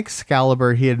no, in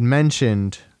Excalibur, he had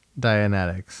mentioned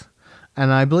Dianetics.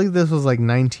 And I believe this was like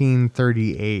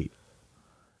 1938.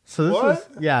 So this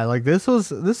was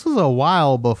this was a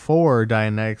while before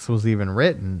Dianetics was even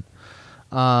written.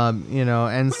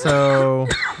 And so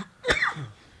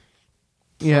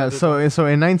yeah, so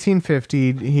in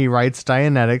 1950 he writes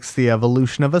Dianetics, the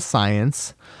Evolution of a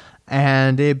Science,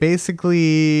 and it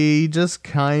basically just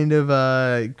kind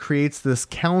of creates this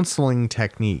counseling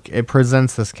technique. It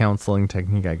presents this counseling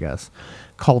technique, I guess,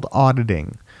 called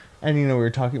auditing. And we were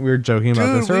joking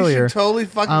about this earlier. We should totally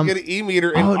fucking get an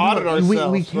e-meter and audit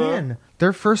ourselves. We can.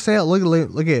 Their first sale.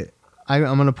 Look at.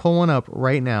 I'm gonna pull one up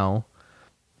right now.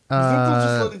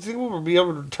 You think we'll be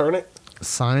able to return it?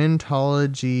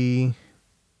 Scientology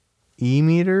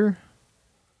e-meter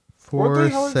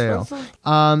for sale.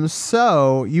 Expensive?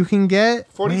 So you can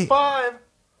get $45.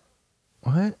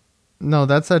 What? No,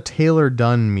 that's a Taylor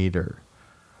Dunn meter.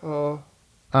 Oh.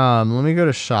 Let me go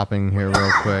to shopping here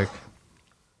real quick.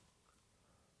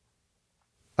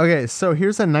 Okay, so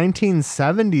here's a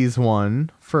 1970s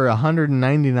one for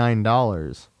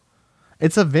 $199.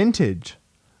 It's a vintage.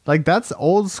 Like, that's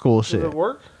old school shit. Does it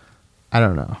work? I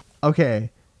don't know.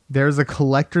 Okay, there's a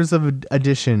collector's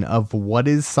edition of What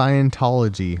is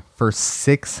Scientology for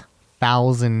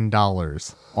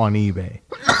 $6,000 on eBay.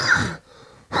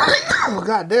 Oh,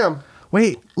 goddamn.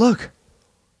 Wait, look.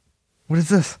 What is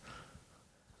this?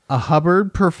 A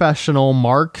Hubbard Professional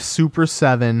Mark Super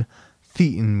 7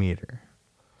 Thetan meter.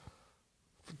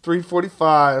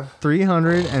 $345.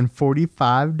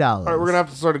 $345. All right, we're gonna have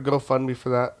to start a GoFundMe for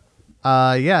that.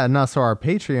 So our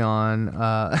Patreon,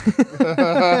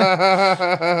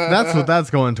 that's what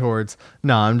that's going towards.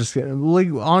 No, I'm just kidding. Like,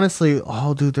 honestly,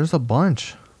 oh dude, there's a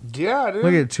bunch. Yeah, dude.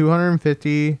 Look at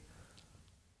 250.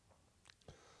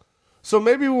 So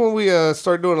maybe when we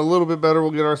start doing a little bit better,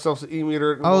 we'll get ourselves an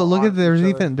e-meter. Oh, look at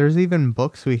there's even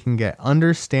books we can get.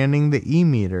 Understanding the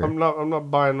e-meter. I'm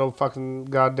not buying no fucking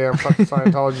goddamn fucking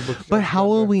Scientology books. But how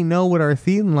will we know what our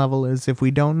thetan level is if we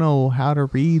don't know how to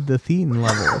read the thetan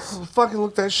levels? Fucking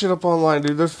look that shit up online,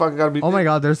 dude. There's fucking gotta be. Oh my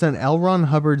god, there's an L. Ron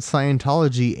Hubbard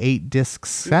Scientology 8-disc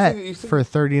set for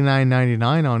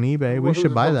 $39.99 on eBay. We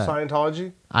should buy that.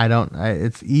 Scientology?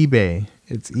 It's eBay.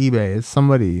 It's eBay. It's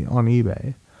somebody on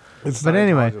eBay. But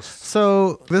anyway,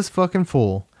 so this fucking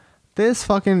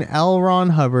L. Ron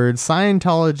Hubbard,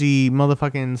 Scientology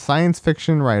motherfucking science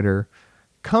fiction writer,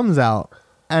 comes out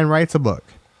and writes a book.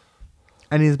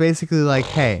 And he's basically like,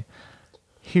 hey,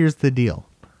 here's the deal.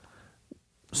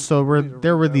 So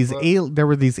there were these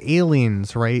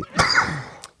aliens, right?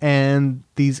 And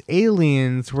these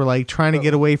aliens were like trying to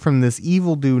get away from this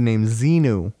evil dude named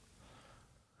Xenu.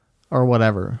 Or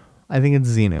whatever. I think it's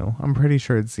Xenu. I'm pretty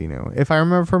sure it's Xenu. If I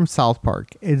remember from South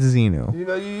Park, it's Xenu.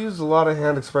 You use a lot of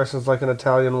hand expressions like an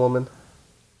Italian woman.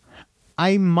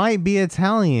 I might be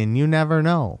Italian. You never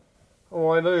know.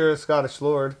 Oh, I know you're a Scottish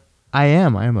lord. I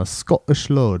am. I am a Scottish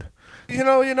lord. You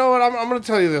know what? I'm going to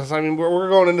tell you this. I mean, we're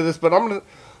going into this, but I'm going to,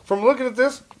 from looking at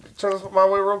this, turn this my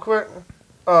way real quick.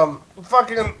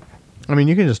 Fucking. I mean,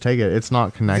 you can just take it. It's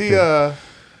not connected.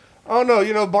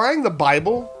 Buying the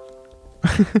Bible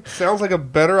sounds like a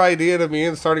better idea to me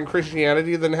in starting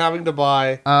Christianity than having to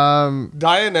buy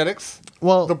Dianetics,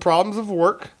 The Problems of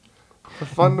Work, The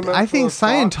Fundamentals. I think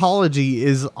Scientology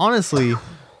is honestly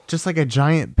just like a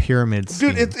giant pyramid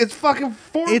scheme. Dude, it's fucking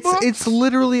 $4. It's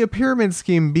literally a pyramid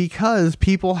scheme because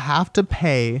people have to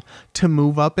pay to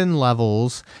move up in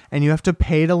levels, and you have to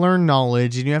pay to learn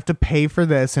knowledge, and you have to pay for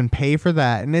this and pay for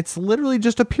that, and it's literally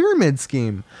just a pyramid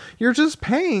scheme. You're just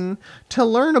paying to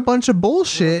learn a bunch of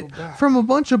bullshit from a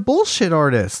bunch of bullshit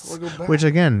artists. Which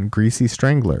again, Greasy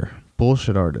Strangler,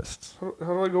 bullshit artists. How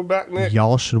do I go back, Nick?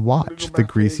 Y'all should watch The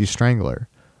Greasy Strangler.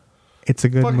 It's a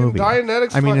good movie.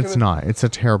 Dianetics, I mean, it's not. It's a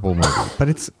terrible movie, but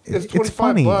it's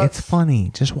funny. $25. It's funny.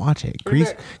 Just watch it.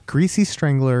 Greasy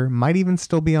Strangler might even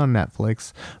still be on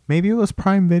Netflix. Maybe it was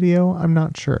Prime Video. I'm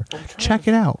not sure. Check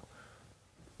it out.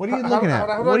 What are you looking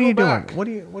at? What are you doing? What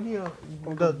do you?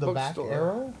 The back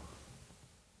arrow?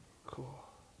 Cool.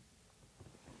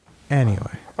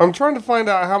 Anyway, I'm trying to find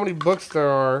out how many books there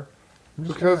are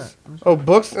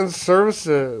books and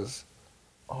services.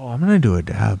 Oh, I'm gonna do a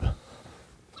dab.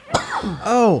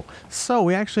 Oh, so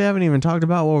we actually haven't even talked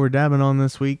about what we're dabbing on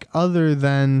this week, other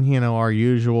than, our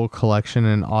usual collection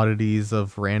and oddities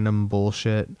of random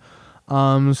bullshit.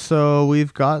 So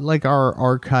we've got like our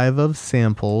archive of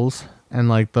samples and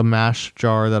like the mash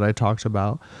jar that I talked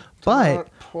about. But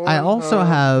I also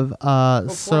have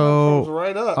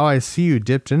right up. Oh, I see you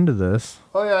dipped into this.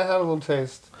 Oh yeah, I had a little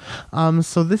taste.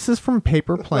 So this is from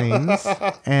Paper Planes,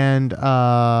 and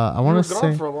I want to say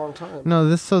gone for a long time. No,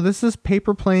 this is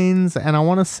Paper Planes, and I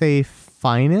want to say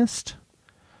Finest.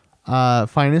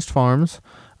 Finest Farms.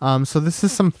 So this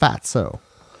is some Fatso.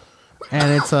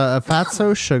 And it's a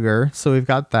Fatso sugar, so we've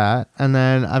got that. And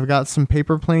then I've got some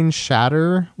Paper Plane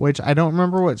Shatter, which I don't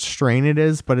remember what strain it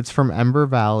is, but it's from Ember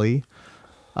Valley.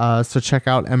 So check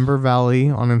out Ember Valley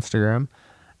on Instagram.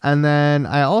 And then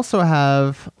I also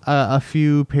have a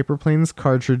few Paper Planes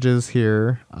cartridges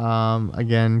here.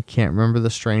 Again, can't remember the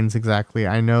strains exactly.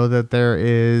 I know that there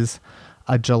is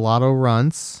a Gelato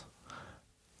Runts,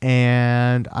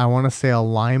 and I want to say a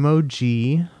Limo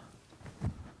G,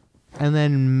 and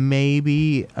then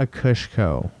maybe a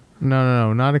Kushco.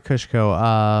 No, not a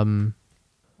Kushco.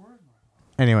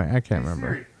 Anyway, I can't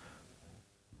remember. Siri.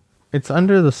 It's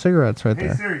under the cigarettes right Hey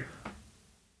there. Siri.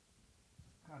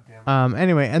 God damn it.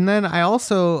 Anyway, and then I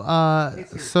also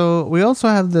so we also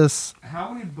have this.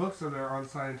 How many books are there on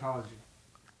Scientology?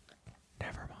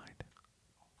 Never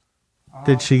mind.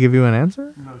 Did she give you an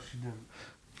answer? No, she didn't.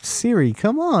 Siri,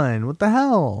 come on! What the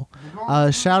hell?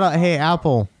 Shout out, hey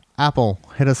Apple,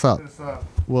 hit us up. Hit us up.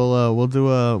 We'll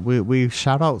do we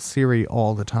shout out Siri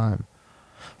all the time,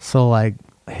 so like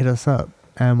hit us up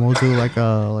and we'll do like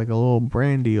a little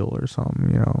brand deal or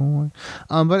something, you know.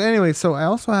 But anyway, so I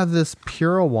also have this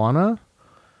Purawana,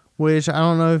 which I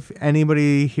don't know if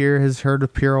anybody here has heard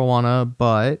of Purawana,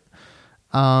 but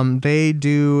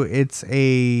it's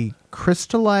a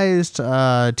crystallized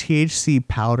THC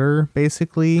powder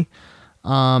basically.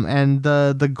 And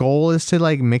the goal is to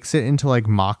like mix it into like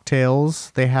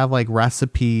mocktails. They have like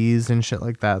recipes and shit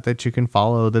like that you can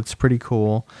follow. That's pretty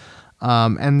cool.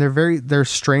 And they're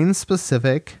strain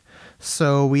specific.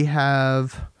 So we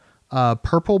have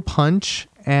Purple Punch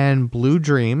and Blue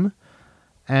Dream.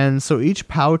 And so each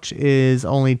pouch is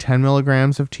only 10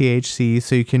 milligrams of THC,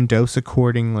 so you can dose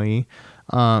accordingly.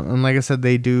 And like I said,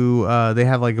 they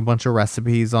have like a bunch of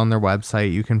recipes on their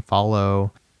website you can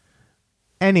follow.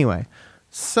 Anyway,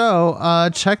 so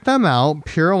check them out,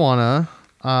 Purawana.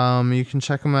 You can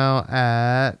check them out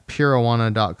at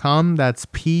Purawana.com. That's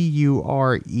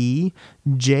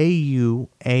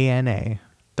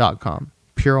PUREJUANA.com.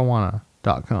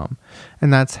 Purawana.com.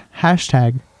 And that's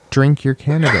hashtag drink your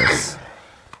cannabis.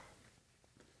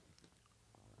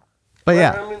 But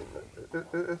yeah, I mean,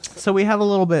 it's so we have a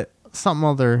little bit something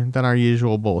other than our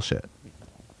usual bullshit.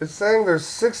 saying there's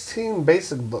 16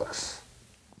 basic books.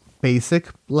 Basic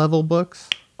level books?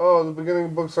 Oh, the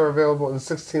beginning books are available in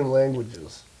 16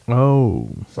 languages. Oh,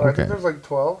 So I think there's like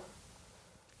 12.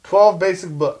 12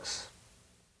 basic books.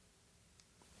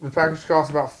 The package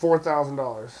costs about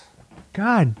 $4,000.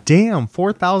 God damn,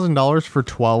 $4,000 for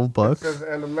 12 books? It says,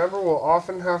 and a member will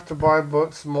often have to buy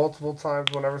books multiple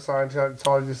times whenever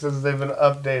Scientology says they've been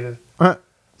updated.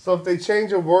 So if they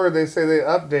change a word, they say they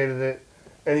updated it,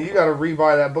 and you got to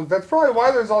rebuy that book. That's probably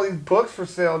why there's all these books for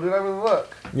sale, dude. I mean,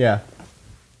 look. Yeah.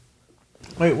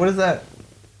 Wait, what is that?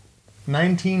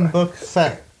 19 book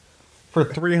set for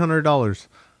 $300.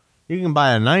 You can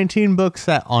buy a 19 book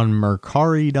set on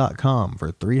Mercari.com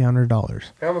for $300.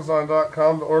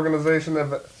 Amazon.com, the organization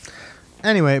that...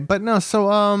 Anyway, but no, so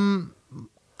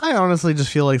I honestly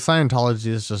just feel like Scientology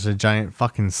is just a giant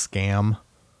fucking scam.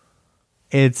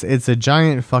 It's a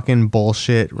giant fucking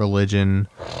bullshit religion.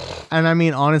 And I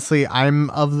mean, honestly, I'm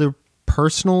of the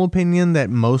personal opinion that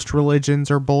most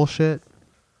religions are bullshit.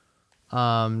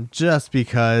 Just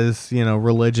because, you know,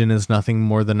 religion is nothing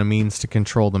more than a means to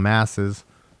control the masses.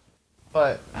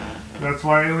 But That's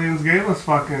why aliens gave us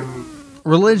fucking...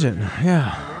 religion,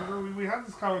 yeah. Remember, we had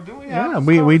this conversation. Yeah,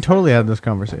 we totally had this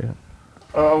conversation.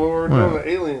 When we were doing the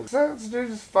aliens. That's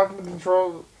just fucking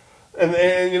control...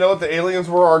 And you know what? The aliens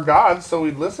were our gods, so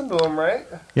we'd listen to them, right?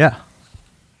 Yeah.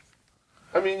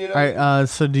 I mean, you know... Alright,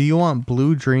 so do you want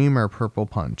Blue Dream or Purple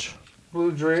Punch?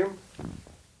 Blue Dream.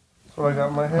 That's what I got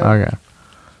in my head. Okay.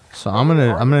 So I'm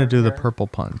gonna do the Purple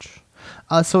Punch.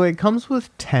 So it comes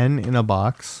with 10 in a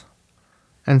box.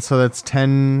 And so that's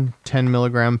 10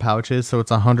 milligram pouches, so it's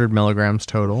 100 milligrams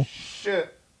total.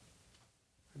 Shit.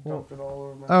 I dumped it all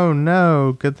over my... Oh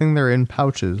no, good thing they're in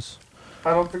pouches.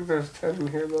 I don't think there's 10 in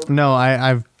here, though. No,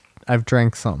 I've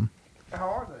drank some. How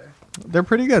are they? They're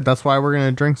pretty good. That's why we're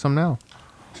gonna drink some now.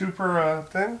 2 per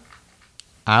thing?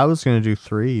 I was gonna do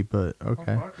 3, but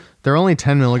okay. Oh, fuck it. They're only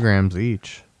 10 milligrams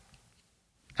each.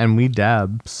 And we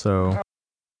dab, so...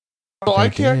 Well, I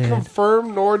can't did.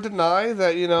 confirm nor deny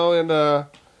that, you know, in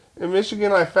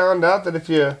Michigan I found out that if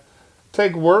you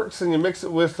take Works and you mix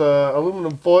it with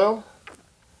aluminum foil...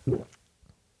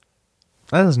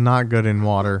 That is not good in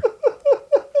water.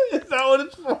 Is that what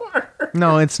it's for?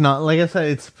 No, it's not. Like I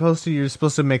said, you're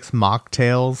supposed to mix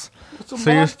mocktails. It's a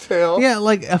So you're- mocktail. Yeah,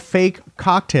 like a fake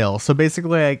cocktail. So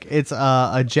basically, like it's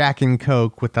a Jack and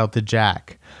Coke without the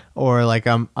Jack. or like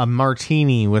a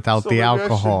martini without the maybe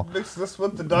alcohol. I should mix this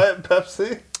with the Diet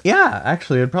Pepsi. Yeah,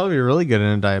 actually, it'd probably be really good in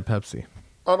a Diet Pepsi.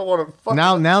 I don't want to.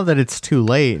 Now that it's too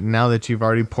late, now that you've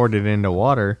already poured it into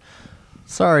water.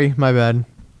 Sorry, my bad.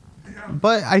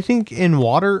 But I think in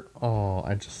water,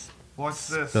 I just What's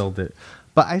this? spilled it.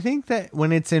 But I think that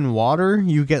when it's in water,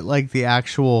 you get like the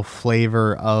actual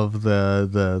flavor of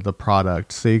the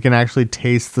product, so you can actually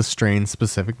taste the strain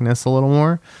specificness a little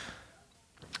more.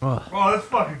 Oh, that's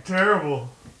fucking terrible.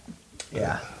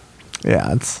 Yeah,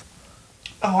 it's.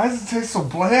 Oh, why does it taste so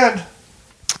bland?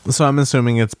 So I'm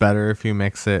assuming it's better if you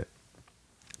mix it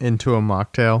into a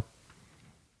mocktail.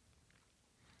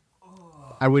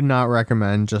 I would not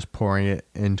recommend just pouring it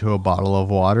into a bottle of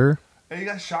water. Hey, you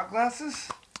got shot glasses?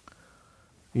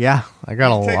 Yeah, I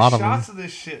got a lot of them. Shots of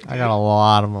this shit, dude. I got a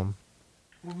lot of them.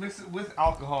 We'll mix it with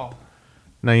alcohol.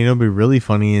 Now, you know what'd be really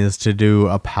funny is to do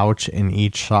a pouch in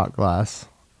each shot glass.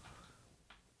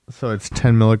 So it's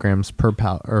 10 milligrams per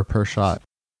per shot.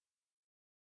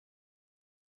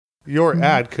 Your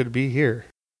ad could be here.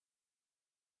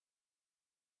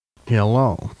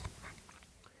 Hello.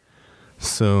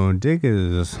 So Dick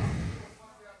is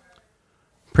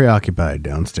preoccupied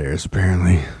downstairs,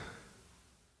 apparently.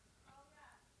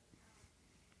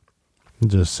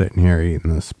 Just sitting here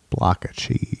eating this block of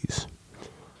cheese.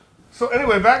 So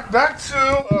anyway, back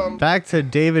to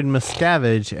David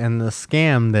Miscavige and the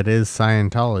scam that is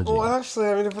Scientology. Well, actually,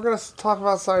 I mean, if we're gonna talk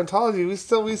about Scientology, we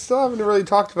still haven't really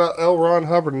talked about L. Ron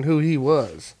Hubbard and who he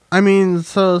was. I mean,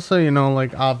 so you know,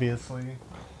 like obviously,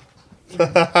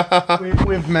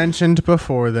 we've mentioned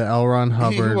before that L. Ron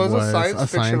Hubbard was a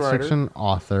science fiction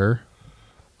author.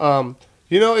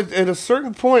 You know, at a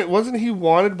certain point, wasn't he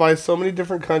wanted by so many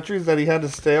different countries that he had to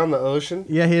stay on the ocean?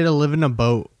 Yeah, he had to live in a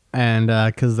boat. And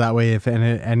because that way, if at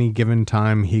any given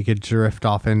time he could drift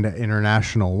off into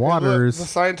international waters. Hey,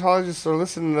 look, the Scientologists are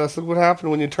listening to us. Look what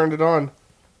happened when you turned it on.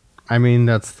 I mean,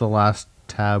 that's the last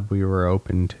tab we were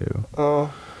open to. Oh,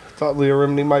 I thought Leah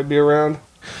Remini might be around.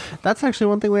 That's actually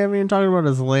one thing we haven't even talked about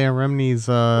is Leah Remini's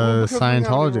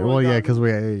Scientology. Well, yeah, because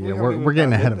we're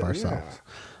getting ahead of ourselves.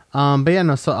 Yeah. But yeah,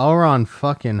 no. So L. Ron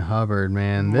fucking Hubbard,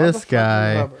 man, this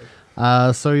guy.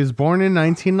 So he was born in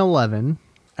 1911.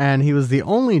 And he was the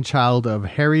only child of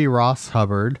Harry Ross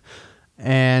Hubbard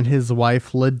and his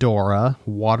wife, Ladora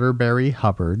Waterbury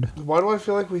Hubbard. Why do I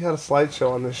feel like we had a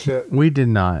slideshow on this shit? We did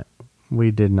not.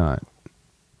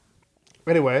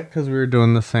 Anyway. Because we were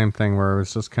doing the same thing where it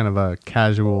was just kind of a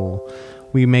casual,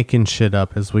 we making shit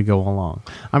up as we go along.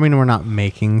 I mean, we're not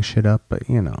making shit up, but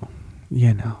you know.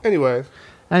 Anyway,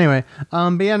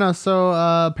 but yeah, no, so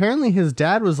apparently his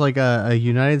dad was like a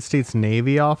United States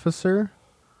Navy officer.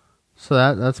 So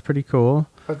that's pretty cool.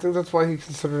 I think that's why he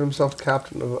considered himself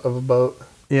captain of a boat.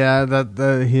 Yeah,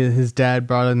 his dad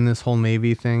brought in this whole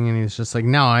Navy thing, and he's just like,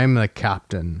 now I'm the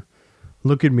captain.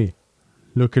 Look at me.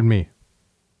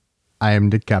 I am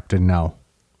the captain now.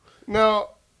 No.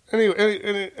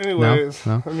 Anyways.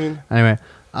 No? I mean. Anyway.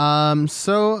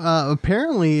 So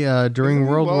apparently during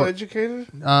World War. Well educated.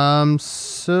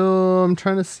 So I'm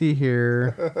trying to see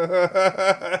here.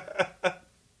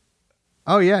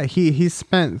 Oh, yeah, he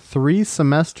spent 3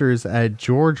 semesters at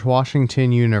George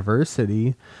Washington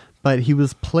University, but he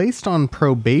was placed on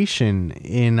probation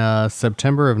in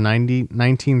September of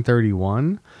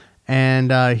 1931,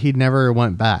 and he never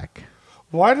went back.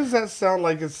 Why does that sound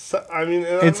like it's... I mean...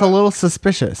 It's a little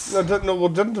suspicious. Doesn't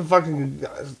the fucking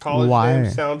college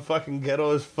name sound fucking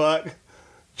ghetto as fuck?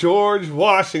 George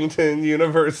Washington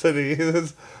University.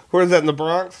 Where is that, in the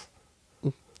Bronx?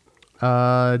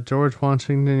 George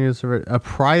Washington University, a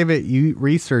private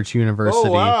research university.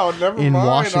 Oh wow, never in mind.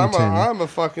 Washington. I'm a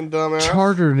fucking dumbass.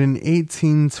 Chartered in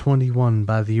 1821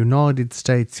 by the United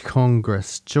States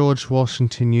Congress, George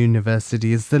Washington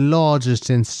University is the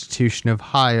largest institution of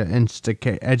higher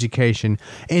education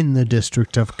in the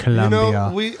District of Columbia. You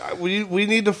know, we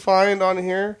need to find on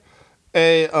here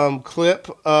a clip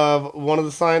of one of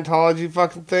the Scientology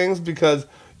fucking things, because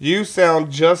you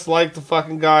sound just like the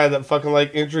fucking guy that fucking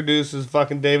like introduces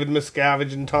fucking David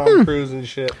Miscavige and Tom Cruise and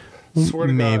shit. Swear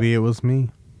to God. Maybe it was me.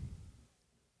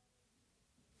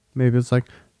 Maybe it's like,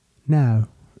 now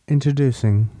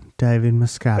introducing David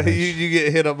Miscavige. you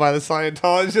get hit up by the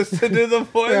Scientologists to do the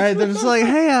voice. Right, they're just like,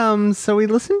 hey, so we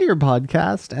listened to your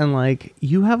podcast and like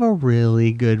you have a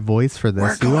really good voice for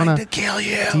this. We're going to kill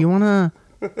you. Do you wanna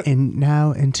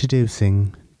now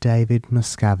introducing David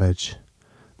Miscavige,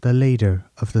 the leader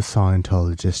of the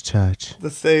Scientologist Church.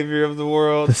 The savior of the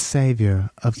world. The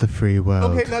savior of the free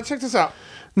world. Okay, now check this out.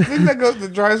 The thing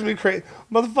that drives me crazy.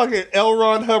 Motherfucking L.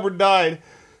 Ron Hubbard died.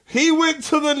 He went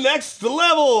to the next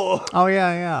level. Oh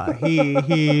yeah.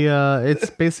 He it's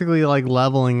basically like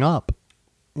leveling up,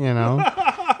 you know.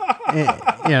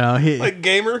 He Like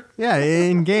Gamer. Yeah,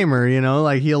 in Gamer,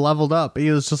 like he leveled up.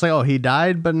 He was just like, oh, he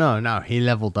died, but no, he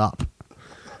leveled up.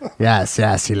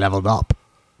 Yes, he leveled up.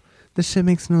 This shit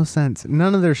makes no sense.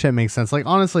 None of their shit makes sense. Like,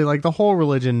 honestly, like, the whole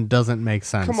religion doesn't make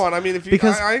sense. Come on, I mean, if you,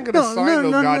 I ain't gonna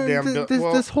sign no goddamn...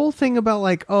 This whole thing about,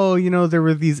 like, oh, there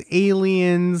were these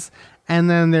aliens, and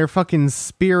then their fucking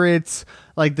spirits,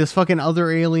 like, this fucking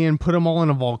other alien put them all in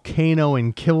a volcano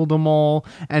and killed them all,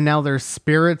 and now their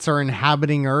spirits are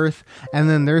inhabiting Earth, and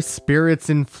then their spirits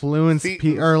influence,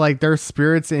 or, like, their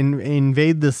spirits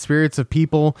invade the spirits of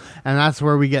people, and that's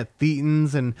where we get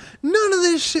Thetans, and none of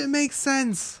this shit makes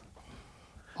sense.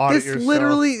 It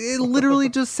literally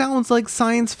just sounds like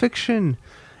science fiction.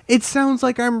 It sounds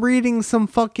like I'm reading some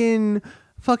fucking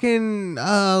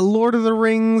Lord of the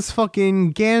Rings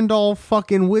fucking Gandalf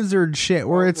fucking wizard shit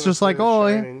where it's just like, oh,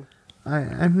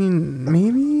 I mean,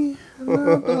 maybe,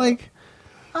 but like,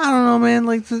 I don't know, man.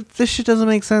 Like, this shit doesn't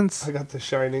make sense. I got The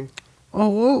Shining.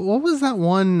 Oh, what was that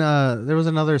one? There was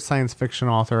another science fiction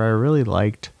author I really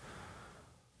liked.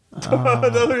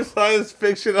 Another science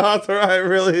fiction author I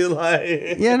really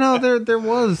like. Yeah, no, there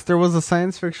was a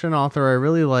science fiction author I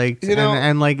really liked,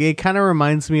 and like it kind of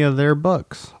reminds me of their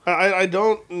books. I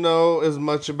don't know as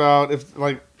much about if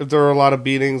there were a lot of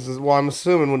beatings. Well, I'm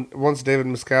assuming once David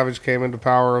Miscavige came into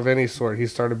power of any sort, he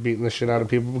started beating the shit out of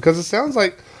people, because it sounds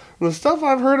like the stuff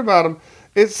I've heard about him.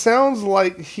 It sounds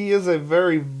like he is a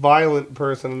very violent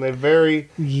person, and he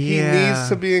needs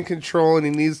to be in control, and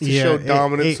he needs to show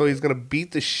dominance, so he's going to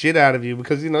beat the shit out of you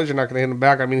because he knows you're not going to hit him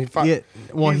back. I mean, he's the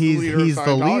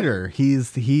leader. He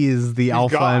is the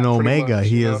alpha God, and omega. Much,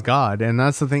 he is God, and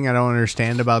that's the thing I don't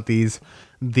understand about these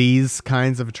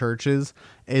kinds of churches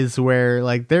is where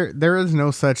like there is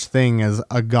no such thing as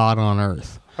a God on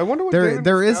earth. I wonder what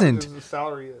there isn't. His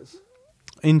salary is.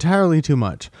 Entirely too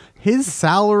much. His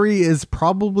salary is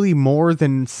probably more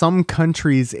than some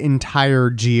country's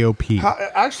entire GOP.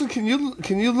 Actually, can you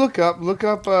look up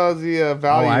the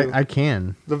value? Oh, I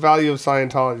can. The value of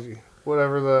Scientology,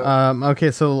 whatever the.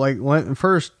 Okay, so like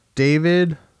first,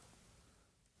 David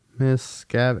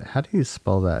Miscavige. How do you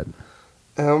spell that?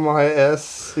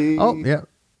 MISC. Oh, yeah.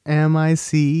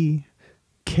 MICKEYMOUSC.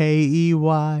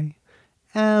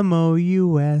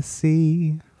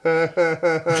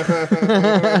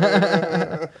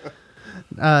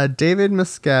 David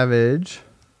Miscavige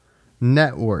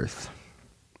net worth.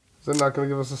 Is it not going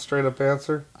to give us a straight up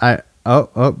answer?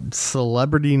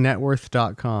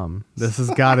 Celebritynetworth.com. This has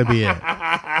got to be it.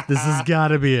 This has got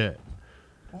to be it.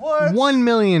 What? $1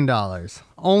 million.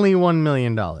 Only $1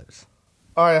 million.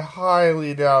 I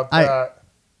highly doubt that.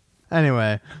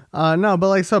 Anyway, no, but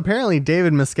like, so apparently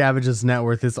David Miscavige's net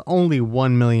worth is only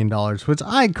 $1 million, which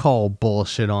I call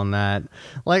bullshit on that.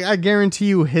 Like, I guarantee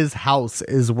you his house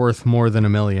is worth more than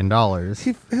 $1 million.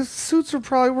 His suits are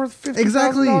probably worth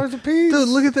 $50,000 a piece. Dude,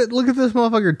 look at this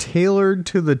motherfucker tailored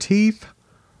to the teeth.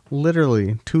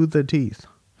 Literally, to the teeth.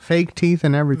 Fake teeth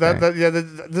and everything.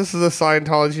 This is a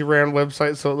Scientology ran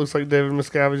website, so it looks like David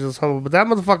Miscavige is humble, but that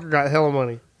motherfucker got hella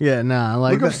money. Yeah, nah.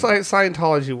 Like, look up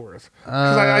Scientology worth.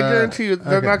 Because I guarantee you,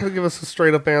 they're not going to give us a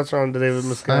straight up answer on David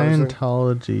Miscavige.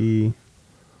 Scientology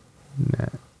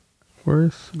net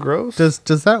worth. Gross?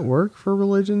 Does that work for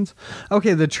religions?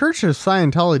 Okay, the Church of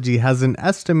Scientology has an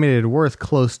estimated worth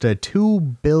close to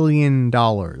 $2 billion.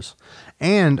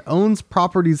 And owns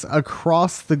properties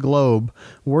across the globe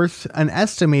worth an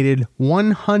estimated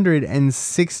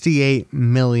 $168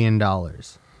 million. I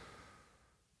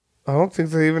don't think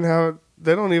they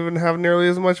don't even have nearly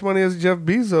as much money as Jeff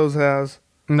Bezos has.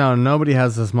 No, nobody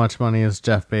has as much money as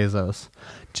Jeff Bezos.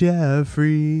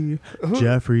 Jeffrey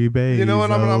Bezos. You know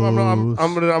what?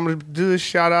 I'm gonna do this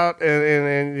shout out,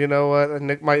 and you know what?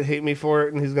 Nick might hate me for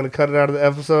it, and he's gonna cut it out of the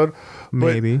episode.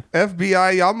 Maybe. But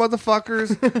FBI, y'all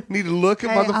motherfuckers need to look at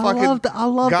motherfucking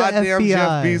goddamn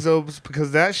Jeff Bezos,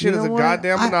 because that shit is a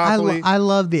goddamn monopoly. I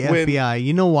love the FBI.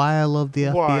 You know why I love the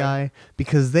FBI?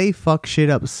 Because they fuck shit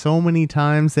up so many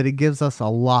times that it gives us a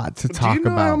lot to talk about. Do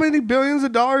you know how many billions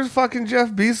of dollars fucking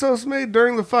Jeff Bezos made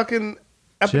during the fucking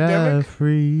epidemic?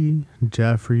 Jeffrey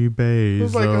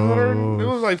Bezos. It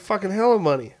was like fucking hella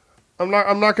money. I'm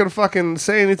not gonna fucking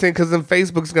say anything, because then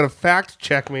Facebook's gonna fact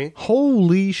check me.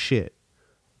 Holy shit.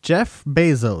 Jeff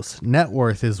Bezos' net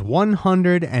worth is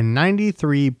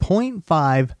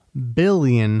 $193.5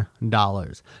 billion.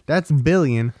 That's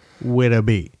billion with a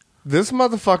B. This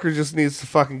motherfucker just needs to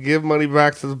fucking give money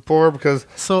back to the poor, because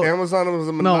Amazon was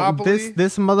a monopoly. No,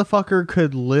 this motherfucker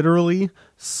could literally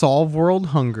solve world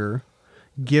hunger,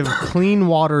 give clean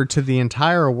water to the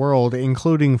entire world,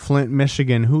 including Flint,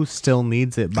 Michigan, who still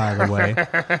needs it, by the way,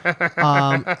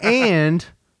 and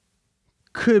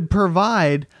could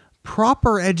provide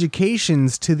proper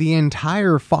educations to the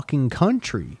entire fucking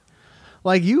country.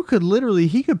 Like, he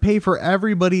could pay for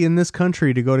everybody in this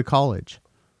country to go to college.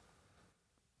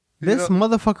 This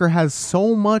motherfucker has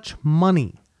so much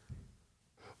money.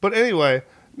 But anyway,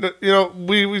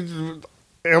 we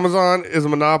Amazon is a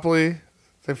monopoly.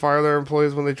 They fire their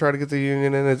employees when they try to get the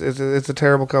union in. It's a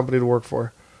terrible company to work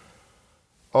for.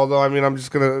 Although, I mean, I'm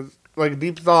just gonna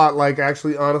deep thought.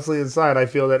 Actually, honestly, inside, I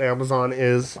feel that Amazon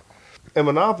is a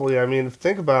monopoly. I mean,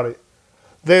 think about it.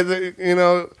 They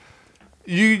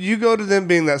you go to them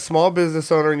being that small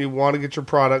business owner and you want to get your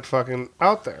product fucking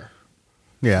out there.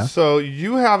 Yeah. So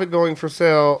you have it going for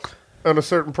sale at a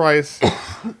certain price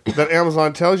that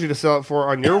Amazon tells you to sell it for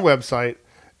on your website.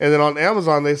 And then on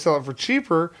Amazon, they sell it for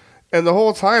cheaper. And the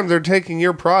whole time, they're taking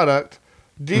your product,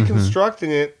 deconstructing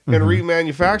it, and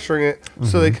remanufacturing it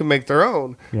so they can make their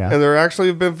own. Yeah. And there actually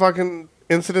have been fucking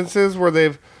incidences where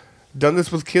they've done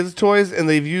this with kids' toys, and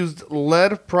they've used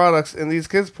lead products in these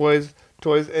kids' toys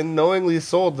and knowingly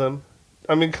sold them.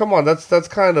 I mean, come on, that's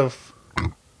kind of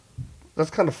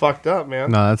fucked up,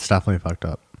 man. No, that's definitely fucked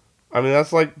up. I mean,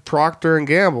 that's like Procter and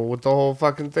Gamble with the whole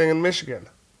fucking thing in Michigan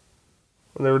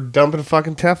when they were dumping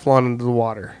fucking Teflon into the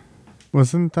water.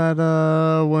 Wasn't that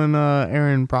when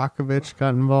Aaron Brockovich got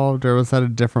involved, or was that a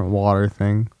different water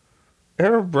thing?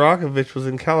 Aaron Brockovich was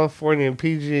in California and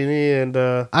PG&E and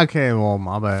okay, well,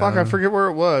 my bad. Fuck, I forget where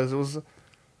it was. It was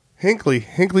Hinckley,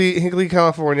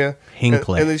 California.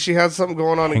 Hinckley. And then she had something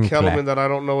going on in Hinckley. Kettleman that I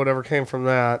don't know whatever came from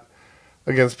that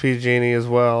against PG&E as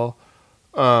well.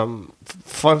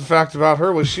 Fun fact about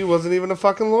her was she wasn't even a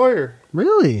fucking lawyer.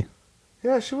 Really?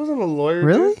 Yeah, she wasn't a lawyer.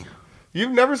 Really? Dude.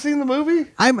 You've never seen the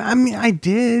movie? I mean, I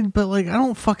did, but I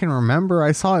don't fucking remember.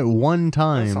 I saw it one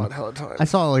time. I saw it hella times. I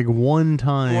saw it one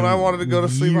time. When I wanted to go to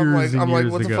sleep, I'm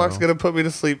like, what the fuck's gonna put me to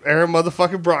sleep? Aaron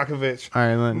motherfucking Brockovich. All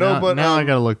right, now I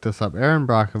gotta look this up. Aaron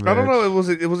Brockovich. I don't know.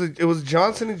 It was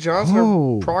Johnson & Johnson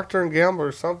or Procter and Gamble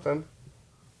or something.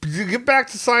 Get back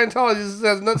to Scientology. This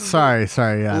has nothing. Sorry.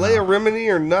 Yeah. Leia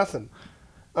Remini or nothing.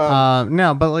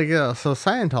 No, but so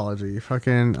Scientology,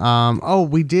 fucking.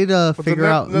 We did figure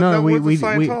out. No, we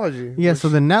Scientology. Yeah, so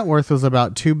the net worth was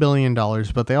about $2 billion,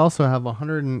 but they also have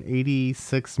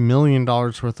 $186 million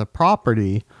worth of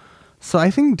property. So I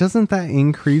think, doesn't that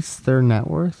increase their net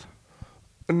worth?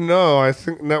 No, I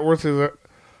think net worth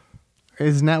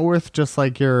is net worth just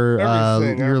like your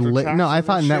no, I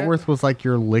thought net worth was like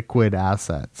your liquid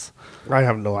assets. I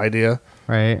have no idea.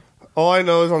 Right. All I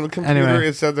know is on the computer Anyway.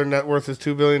 it said their net worth is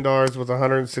 $2 billion with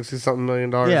 $160-something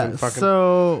million. Yeah. In fucking,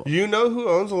 So you know who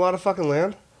owns a lot of fucking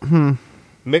land?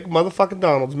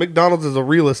 McMotherfucking-Donald's. McDonald's is a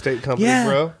real estate company,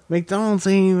 bro. McDonald's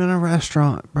ain't even a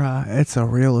restaurant, bro. It's a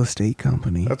real estate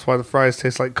company. That's why the fries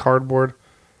taste like cardboard.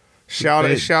 Shout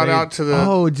out to the...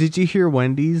 Oh, did you hear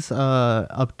Wendy's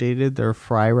updated their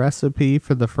fry recipe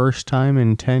for the first time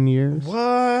in 10 years?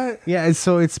 What? Yeah,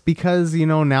 so it's because,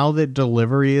 now that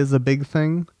delivery is a big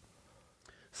thing.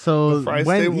 So The fries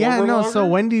stay warmer longer? So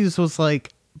Wendy's was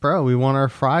like, bro, we want our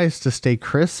fries to stay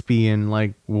crispy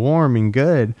and warm and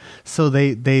good. So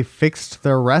they fixed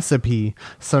their recipe,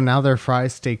 so now their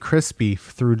fries stay crispy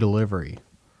through delivery.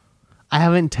 I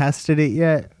haven't tested it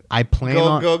yet. I plan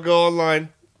on go online.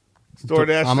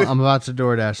 DoorDash. I'm about to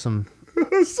DoorDash some.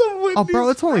 Oh, bro,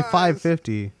 it's only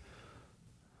 $5.50.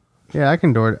 Yeah, I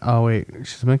can DoorDash. Oh wait,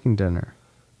 she's making dinner.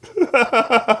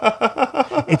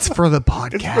 It's for the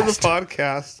podcast. It's for the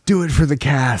podcast. Do it for the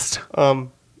cast.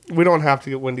 We don't have to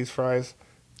get Wendy's fries.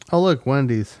 Oh look,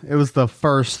 Wendy's. It was the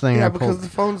first thing I pulled. Because the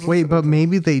phone's... Wait, but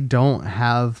maybe they don't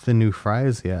have the new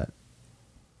fries yet.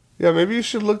 Yeah, maybe you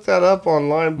should look that up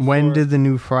online. Before. When did the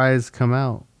new fries come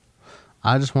out?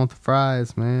 I just want the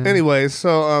fries, man. Anyway,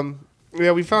 so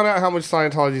we found out how much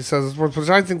Scientology says it's worth, which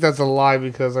I think that's a lie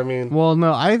because Well,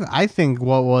 no, I think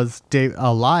what was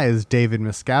a lie is David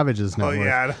Miscavige's net worth.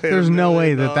 Yeah, there's no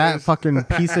way that fucking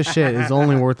piece of shit is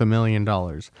only worth $1 million.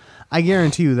 I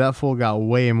guarantee you that fool got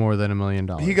way more than $1 million.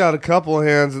 He got a couple of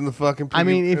hands in the fucking... I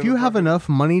mean, if you have enough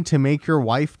money to make your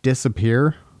wife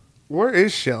disappear... Where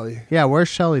is Shelly? Yeah, where's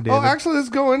Shelly, David? Oh, actually, let's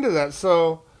go into that.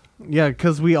 So... Yeah,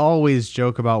 because we always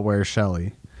joke about where's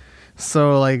Shelly.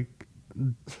 So,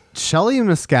 Shelly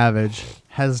Miscavige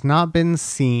has not been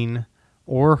seen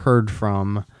or heard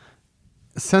from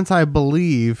since, I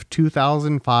believe,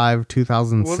 2005,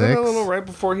 2006. Wasn't it a little right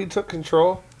before he took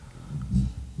control?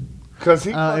 Because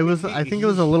I think it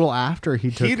was a little after he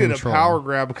took control. He did a power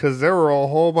grab because there were a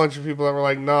whole bunch of people that were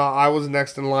like, nah, I was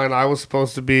next in line. I was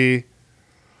supposed to be...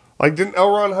 Like, didn't L.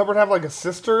 Ron Hubbard have like a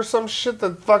sister or some shit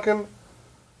that fucking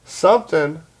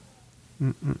something?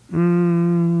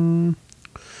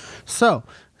 So,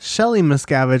 Shelley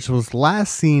Miscavige was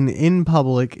last seen in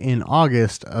public in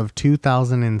August of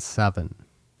 2007.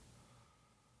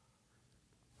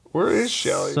 Where is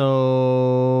Shelly?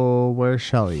 So, where's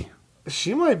Shelley?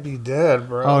 She might be dead,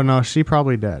 bro. Oh no, she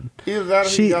probably dead. Either that or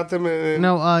he got them in.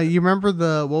 No, you remember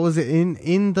what was it in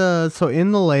the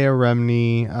Leia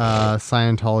Remini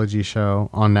Scientology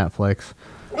show on Netflix?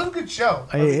 It was a good show.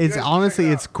 It's honestly,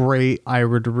 it's great. I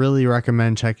would really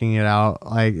recommend checking it out.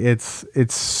 Like it's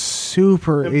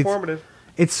super informative.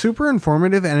 It's super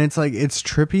informative, and it's like it's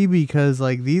trippy because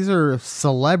like these are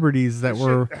celebrities that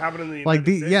were like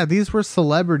these were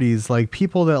celebrities, like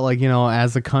people that like, you know,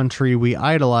 as a country we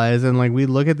idolize, and like we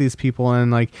look at these people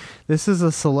and like this is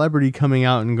a celebrity coming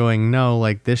out and going, no,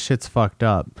 like this shit's fucked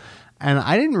up. And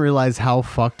I didn't realize how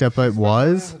fucked up it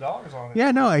was. Yeah,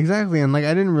 no, exactly. And like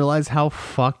I didn't realize how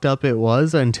fucked up it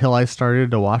was until I started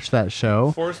to watch that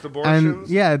show. Forced abortions. And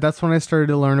yeah, that's when I started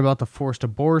to learn about the forced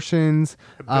abortions,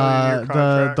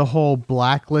 the whole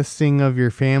blacklisting of your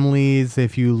families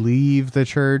if you leave the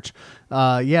church.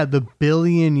 The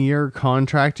billion-year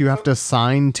contract you have to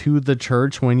sign to the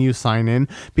church when you sign in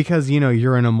because, you know,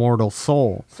 you're an immortal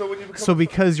soul. So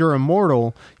because you're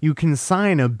immortal, you can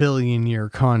sign a billion-year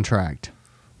contract.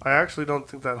 I actually don't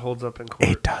think that holds up in court.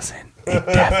 It doesn't.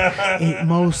 It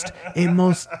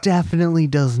most definitely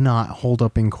does not hold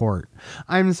up in court.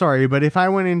 I'm sorry, but if I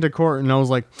went into court and I was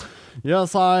like,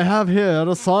 yes, I have here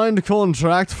a signed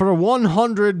contract for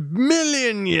 100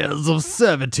 million years of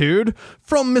servitude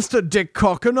from Mr. Dick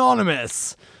Cock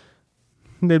Anonymous.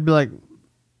 They'd be like,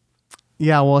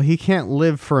 yeah, well, he can't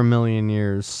live for 1 million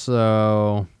years,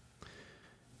 so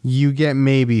you get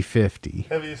maybe 50.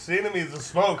 Have you seen him? He's a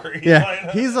smoker.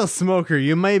 He's a smoker.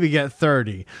 You maybe get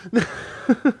 30.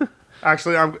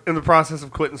 Actually, I'm in the process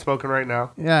of quitting smoking right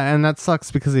now. Yeah, and that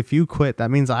sucks because if you quit, that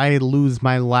means I lose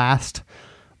my last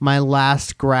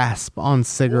grasp on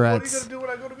cigarettes. Well, what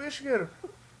are you going to do when I go to Michigan?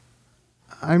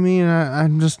 I mean,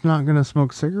 I'm just not going to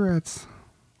smoke cigarettes.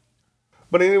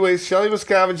 But anyways, Shelley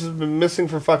Miscavige has been missing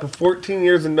for fucking 14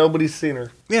 years and nobody's seen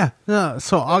her. Yeah.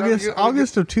 So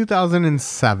August of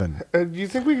 2007. Do you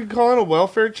think we could call in a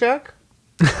welfare check?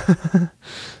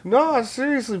 No,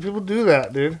 seriously, people do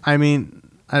that, dude. I mean,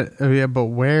 yeah, but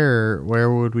where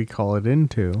would we call it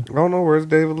into? I don't know. Where's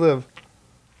David live?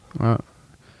 I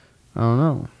don't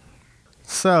know.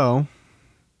 So,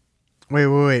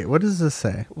 wait. What does this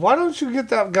say? Why don't you get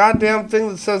that goddamn thing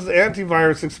that says the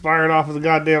antivirus expired off of the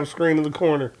goddamn screen in the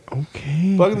corner?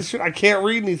 Okay. Plug the shit. I can't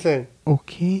read anything.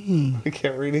 Okay. I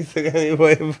can't read anything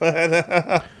anyway,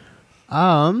 but...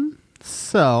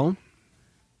 So,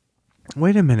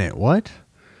 wait a minute. What?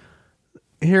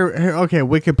 Here, okay,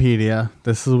 Wikipedia.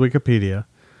 This is Wikipedia.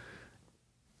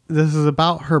 This is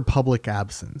about her public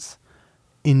absence.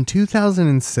 In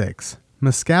 2006,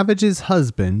 Miscavige's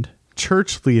husband,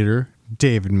 church leader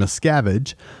David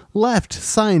Miscavige, left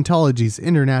Scientology's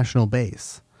international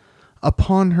base.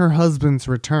 Upon her husband's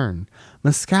return,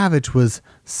 Miscavige was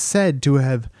said to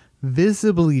have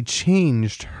visibly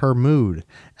changed her mood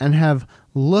and have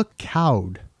looked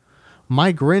cowed.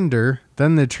 Mike Rinder,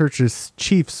 then the church's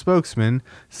chief spokesman,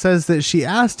 says that she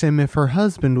asked him if her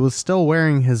husband was still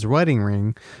wearing his wedding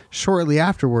ring. Shortly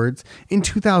afterwards, in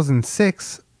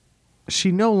 2006,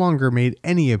 she no longer made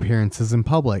any appearances in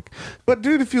public. But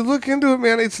dude, if you look into it,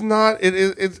 man, it's not.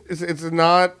 It's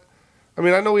not. I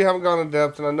mean, I know we haven't gone in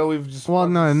depth, and I know we've just. Well,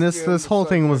 no, and this whole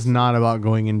thing was not about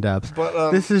going in depth.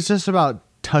 But this is just about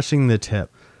touching the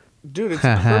tip. Dude, it's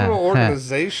a criminal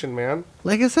organization, man.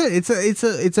 Like I said,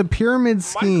 it's a pyramid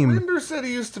scheme. Mike Rinder said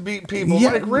he used to beat people.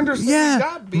 Yeah, Mike Rinder said he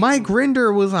got beaten. Mike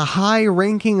Rinder was a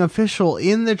high-ranking official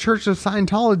in the Church of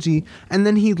Scientology, and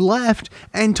then he left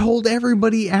and told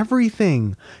everybody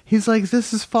everything. He's like,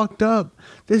 this is fucked up.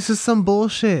 This is some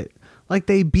bullshit. Like,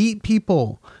 they beat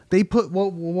people. They put,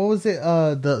 what was it,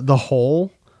 the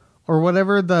hole? Or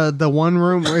whatever, the one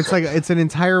room where it's like it's an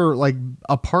entire like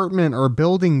apartment or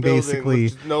building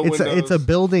basically. It's a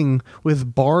building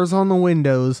with bars on the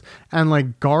windows and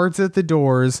like guards at the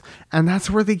doors, and that's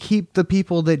where they keep the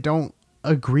people that don't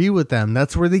agree with them.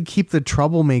 That's where they keep the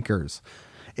troublemakers.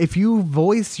 If you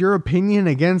voice your opinion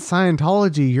against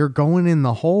Scientology, you're going in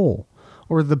the hole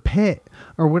or the pit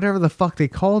or whatever the fuck they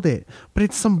called it. But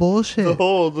it's some bullshit. The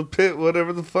hole, the pit,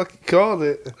 whatever the fuck you called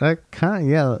it. That kind of,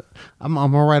 yeah. I'm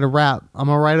gonna write a rap. I'm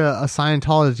gonna write a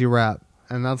Scientology rap,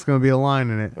 and that's gonna be a line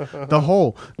in it. The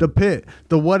hole, the pit,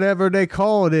 the whatever they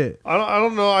called it. I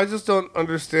don't know. I just don't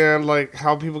understand like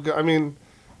how people go. I mean,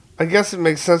 I guess it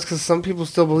makes sense because some people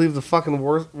still believe the fucking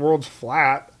world's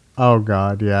flat. Oh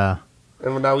God, yeah.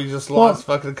 And now we just lost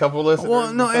fucking a couple listeners.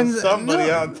 Well, no, and somebody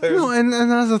out there. No, and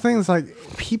that's the thing. It's like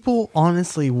people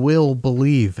honestly will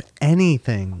believe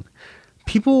anything.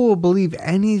 People will believe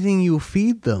anything you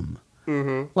feed them.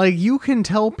 Mm-hmm. Like you can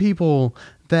tell people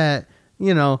that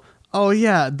oh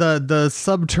yeah, the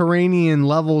subterranean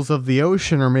levels of the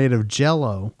ocean are made of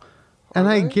Jell-O, and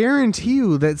I guarantee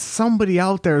you that somebody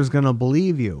out there is gonna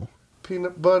believe you.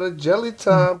 Peanut butter jelly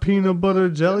time. Peanut butter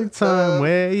jelly time.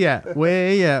 Where ya?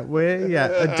 Where ya? Where ya?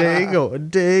 A day go. A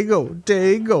day go. A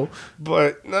day go.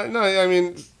 But no, I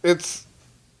mean it's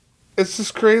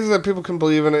just crazy that people can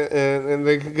believe in it and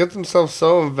they can get themselves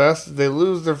so invested they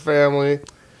lose their family.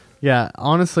 Yeah,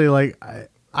 honestly, like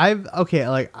I've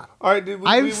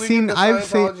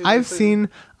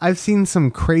seen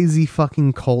some crazy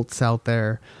fucking cults out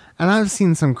there. And I've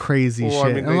seen some crazy shit.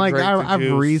 I mean, and like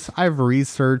I've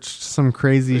researched some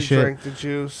crazy shit. Drank the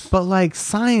juice. But like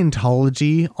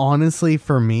Scientology, honestly,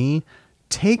 for me,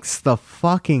 takes the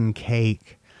fucking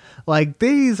cake. Like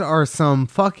these are some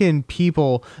fucking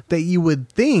people that you would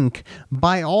think,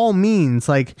 by all means,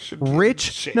 like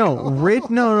rich.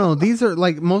 No. These are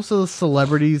like most of the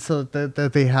celebrities that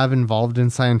they have involved in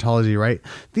Scientology, right?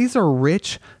 These are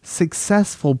rich,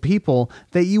 successful people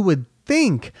that you would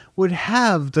think would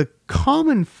have the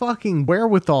common fucking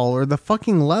wherewithal or the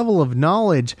fucking level of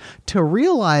knowledge to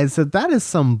realize that is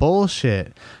some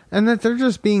bullshit and that they're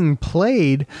just being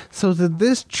played so that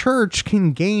this church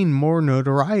can gain more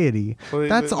notoriety.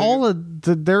 That's all of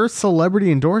their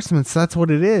celebrity endorsements. That's what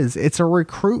it is. It's a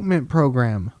recruitment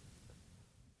program.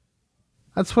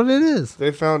 That's what it is.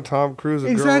 They found Tom Cruise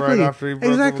a girl right after he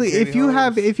broke up with Katie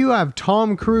Holmes. If you have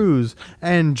Tom Cruise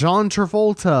and John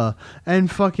Travolta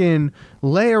and fucking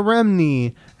Leah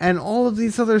Remini and all of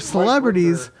these other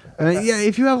celebrities,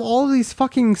 if you have all of these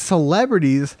fucking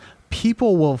celebrities,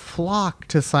 people will flock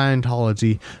to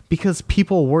Scientology because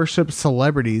people worship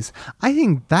celebrities. I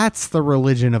think that's the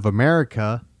religion of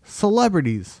America.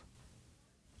 Celebrities.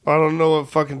 I don't know what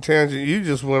fucking tangent you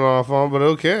just went off on, but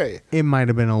okay. It might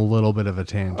have been a little bit of a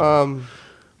tangent.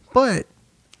 But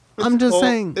I'm just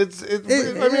saying. It's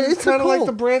kind of like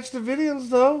the Branch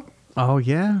Davidians, though. Oh,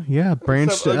 yeah.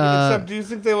 Branch. Except, do you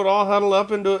think they would all huddle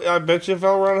up into... I bet you if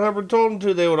L. Ron Hubbard told them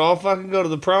to, they would all fucking go to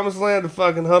the promised land to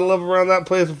fucking huddle up around that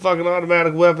place with fucking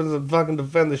automatic weapons and fucking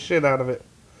defend the shit out of it.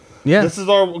 Yeah. This is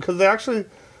our... Because they actually...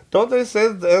 Don't they say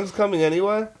that the end's coming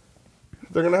anyway?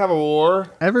 They're gonna have a war.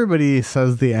 Everybody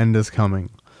says the end is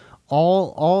coming.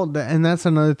 And that's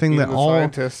another thing Even that the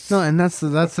scientists. No, and that's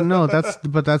another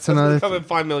come in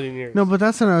 5 million years. No, but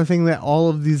that's another thing that all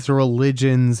of these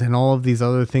religions and all of these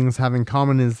other things have in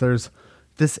common is there's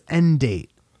this end date.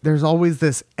 There's always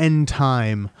this end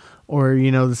time, or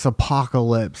this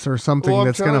apocalypse or something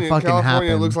that's gonna fucking California happen.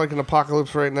 It looks like an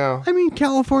apocalypse right now. I mean,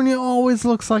 California always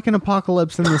looks like an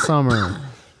apocalypse in the summer.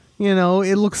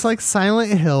 It looks like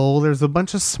Silent Hill. There's a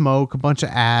bunch of smoke, a bunch of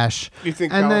ash. You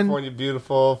think California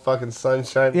beautiful, fucking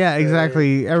sunshine? Yeah,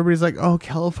 exactly. Everybody's like, oh,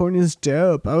 California's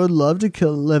dope. I would love to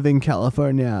live in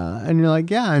California. And you're like,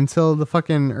 yeah, until the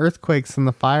fucking earthquakes and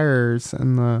the fires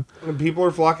and people are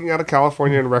flocking out of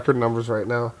California in record numbers right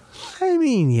now. I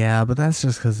mean, yeah, but that's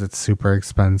just because it's super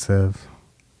expensive.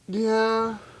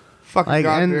 Yeah. Fucking like,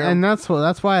 goddamn. And that's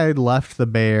why I left the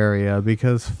Bay Area,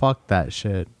 because fuck that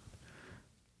shit.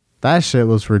 That shit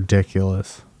was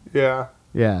ridiculous. Yeah.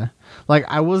 Yeah. Like,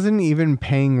 I wasn't even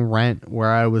paying rent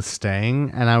where I was staying,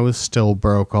 and I was still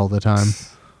broke all the time.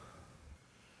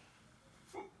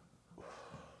 God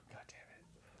damn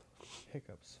it.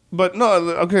 Hiccups. But no,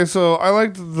 okay, so I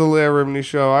liked the Leah Remini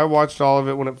show. I watched all of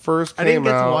it when it first came out. I didn't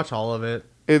get to watch all of it.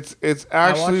 It's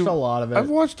actually... I watched a lot of it. I've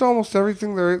watched almost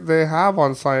everything they have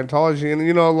on Scientology. And,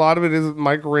 a lot of it is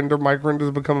Mike Rinder. Mike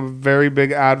Rinder's become a very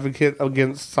big advocate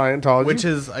against Scientology. Which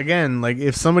is, again, like,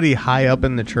 if somebody high up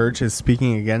in the church is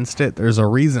speaking against it, there's a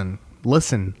reason.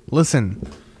 Listen.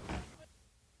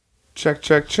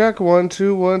 Check. 1,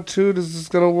 2, 1, 2. Is this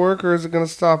going to work or is it going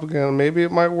to stop again? Maybe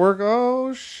it might work.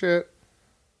 Oh, shit.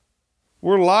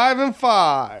 We're live in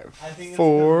 5,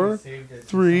 4,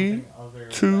 3,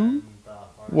 2,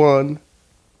 1,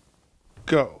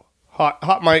 go.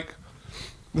 Hot mic.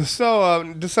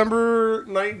 So, December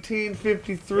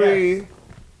 1953. Yes.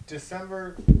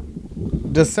 December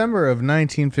of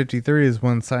 1953 is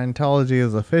when Scientology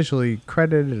is officially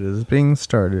credited as being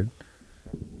started.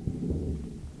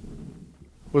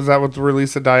 Was that with the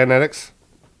release of Dianetics?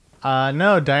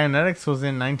 No, Dianetics was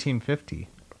in 1950.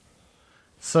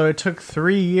 So it took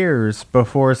 3 years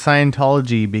before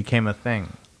Scientology became a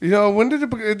thing. When did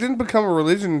it didn't become a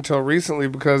religion until recently,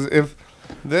 because if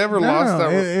they ever lost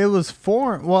that... It was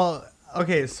formed... Well,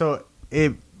 okay, so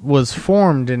it was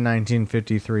formed in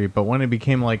 1953, but when it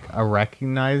became like a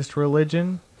recognized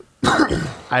religion,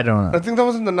 I don't know. I think that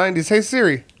was in the 90s. Hey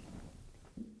Siri.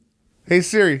 Hey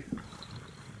Siri.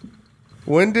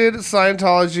 When did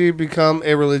Scientology become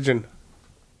a religion?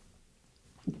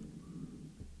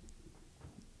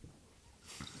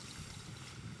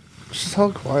 She's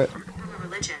held quiet.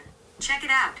 Religion. Check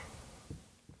it out.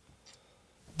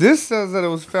 This says that it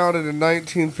was founded in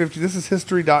 1950. This is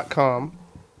history.com.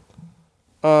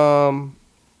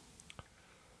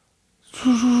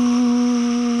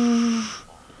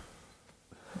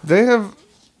 They have,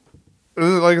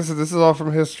 like I said, this is all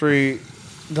from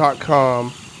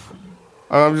history.com.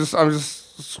 I'm just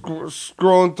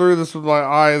scrolling through this with my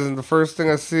eyes, and the first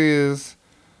thing I see is,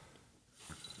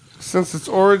 since its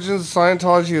origins,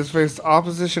 Scientology has faced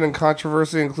opposition and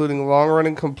controversy, including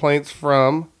long-running complaints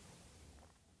from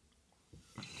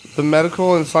the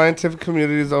medical and scientific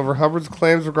communities over Hubbard's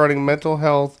claims regarding mental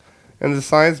health and the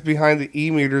science behind the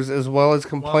e-meters, as well as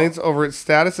complaints over its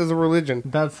status as a religion.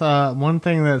 That's one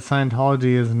thing that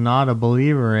Scientology is not a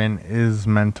believer in is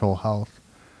mental health.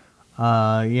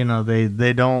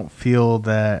 They don't feel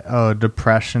that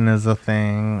depression is a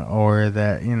thing, or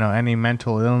that any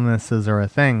mental illnesses are a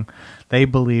thing. They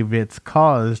believe it's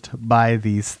caused by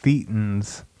these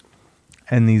thetans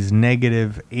and these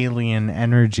negative alien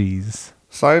energies.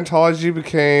 Scientology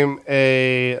became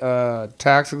a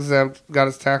got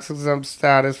its tax exempt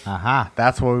status. Aha,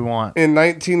 that's what we want. In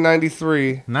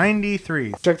 1993.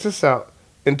 93. Check this out.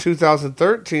 In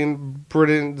 2013,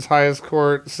 Britain's highest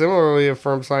court similarly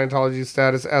affirmed Scientology's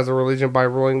status as a religion by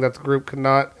ruling that the group could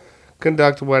not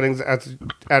conduct weddings at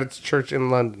its church in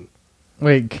London.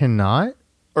 Wait, cannot?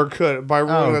 Or could, by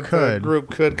ruling that the group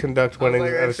could conduct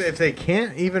weddings. If they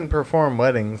can't even perform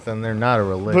weddings, then they're not a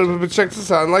religion. But check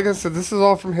this out. And like I said, this is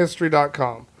all from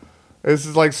history.com. This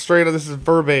is like straight up, this is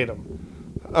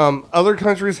verbatim. Other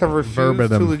countries have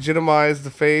refused to legitimize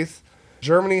the faith.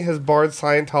 Germany has barred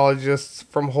Scientologists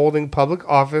from holding public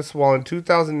office, while in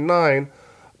 2009,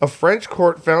 a French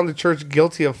court found the church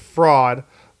guilty of fraud,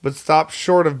 but stopped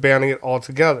short of banning it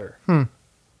altogether.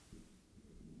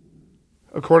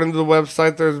 According to the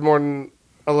website, there's more than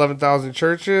 11,000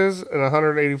 churches in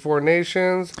 184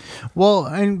 nations. Well,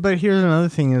 but here's another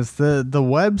thing: is the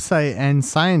website and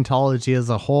Scientology as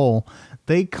a whole,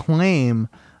 they claim,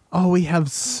 we have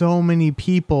so many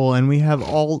people and we have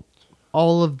all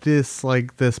of this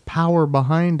this power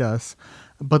behind us,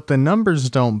 but the numbers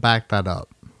don't back that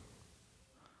up.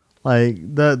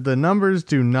 Like the numbers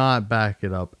do not back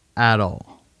it up at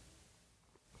all.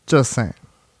 Just saying.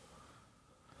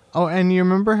 Oh, and you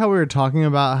remember how we were talking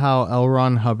about how L.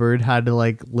 Ron Hubbard had to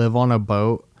live on a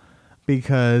boat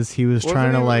because he was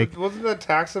trying to wasn't that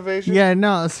tax evasion? Yeah,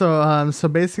 no. So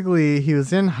basically, he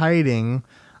was in hiding.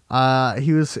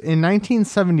 He was in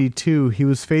 1972. He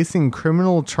was facing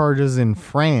criminal charges in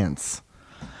France.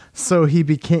 So he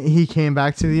came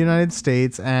back to the United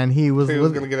States, and he was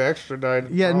going to get extradited.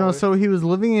 Yeah, probably. no. So he was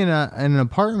living in an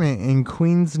apartment in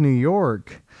Queens, New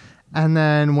York. And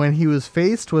then when he was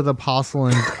faced with a possible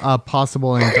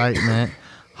indictment,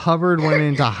 Hubbard went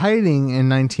into hiding in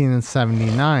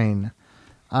 1979.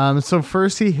 So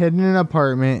first he hid in an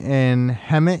apartment in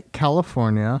Hemet,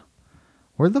 California.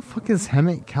 Where the fuck is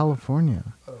Hemet,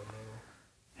 California? I don't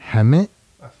know. Hemet?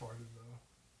 I farted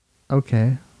though.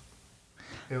 Okay.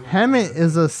 Hemet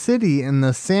is a city in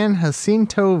the San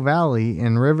Jacinto Valley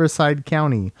in Riverside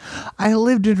County. I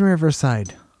lived in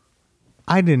Riverside.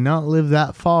 I did not live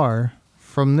that far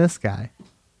from this guy,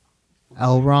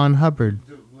 L. Ron Hubbard.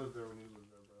 You didn't live there when you lived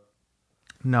there,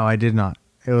 bro. No, I did not.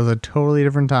 It was a totally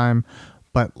different time,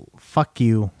 but fuck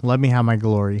you. Let me have my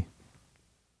glory.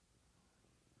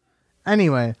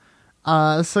 Anyway,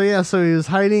 so he was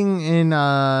hiding in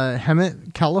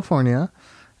Hemet, California,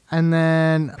 and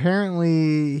then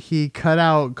apparently he cut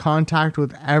out contact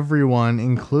with everyone,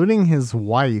 including his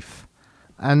wife.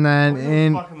 And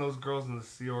then fucking those girls in the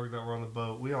Sea Org that were on the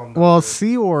boat. We all know. Well,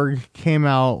 Sea Org came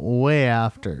out way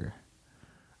after.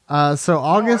 So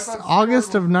August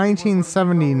of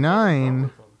 1979.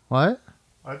 What?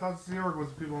 I thought Sea Org was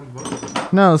the people on the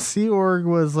boat. No, Sea Org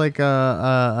was like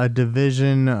a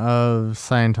division of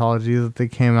Scientology that they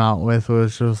came out with,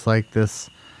 which was like this.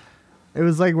 It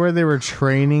was like where they were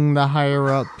training the higher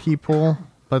up people,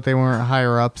 but they weren't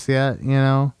higher ups yet,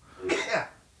 Yeah.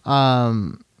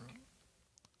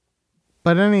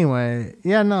 But anyway,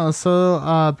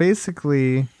 so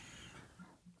basically,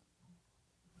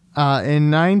 in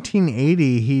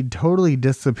 1980, he totally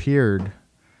disappeared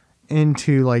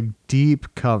into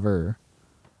deep cover.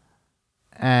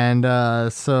 And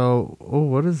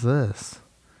what is this?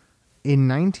 In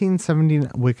 1970,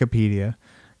 Wikipedia.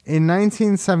 in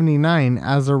 1979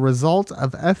 as a result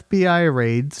of FBI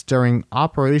raids during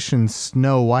Operation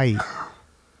Snow White,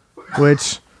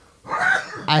 which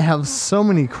I have so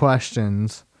many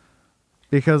questions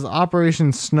because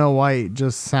Operation Snow White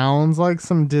just sounds like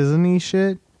some Disney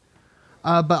shit.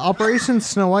 But Operation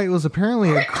Snow White was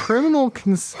apparently a criminal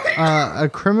conspiracy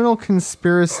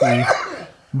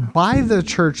by the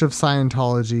Church of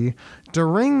Scientology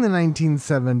during the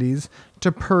 1970s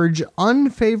to purge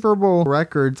unfavorable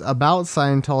records about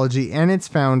Scientology and its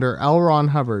founder, L. Ron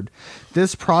Hubbard.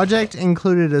 This project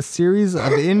included a series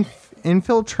of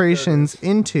infiltrations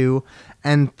into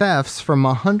and thefts from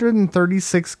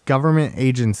 136 government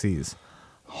agencies.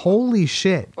 Holy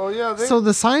shit. Oh, yeah. So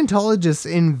the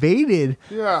Scientologists invaded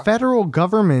federal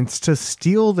governments to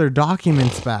steal their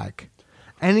documents back.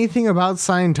 Anything about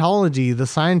Scientology, the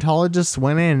Scientologists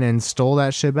went in and stole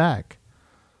that shit back.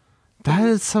 That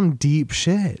is some deep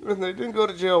shit. And they didn't go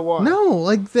to jail, why? No,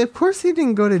 like, of course they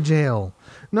didn't go to jail.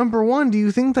 Number one, do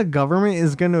you think the government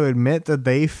is going to admit that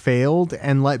they failed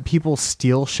and let people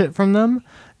steal shit from them?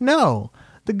 No.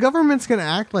 The government's going to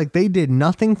act like they did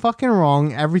nothing fucking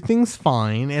wrong. Everything's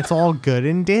fine. It's all good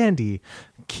and dandy.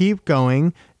 Keep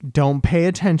going. Don't pay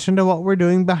attention to what we're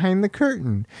doing behind the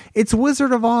curtain. It's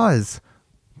Wizard of Oz.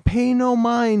 Pay no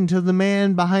mind to the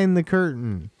man behind the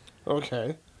curtain.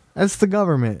 Okay. That's the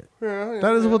government.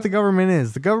 That is what the government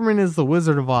is. The government is the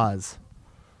Wizard of Oz.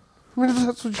 I mean,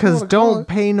 that's what you Because want to call don't it.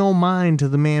 pay no mind to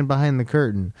the man behind the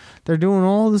curtain. They're doing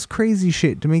all this crazy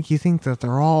shit to make you think that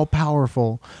they're all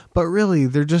powerful. But really,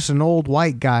 they're just an old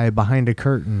white guy behind a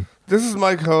curtain. This is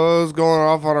Mike Hose going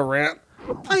off on a rant.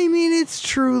 I mean, it's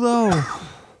true, though.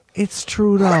 It's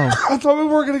true, though. I thought we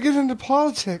weren't going to get into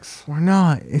politics. We're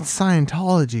not. It's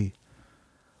Scientology.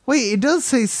 Wait, it does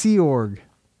say Sea Org.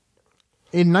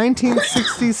 In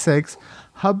 1966,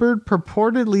 Hubbard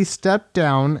purportedly stepped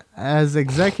down as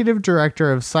executive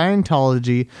director of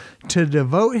Scientology to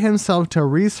devote himself to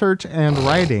research and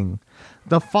writing.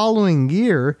 The following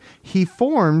year, he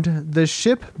formed the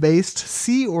ship-based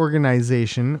Sea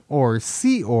Organization, or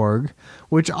Sea Org,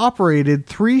 which operated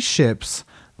 3 ships,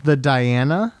 the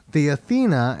Diana, the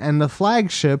Athena, and the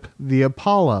flagship, the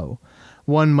Apollo.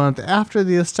 1 month after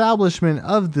the establishment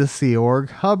of the Sea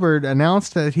Org, Hubbard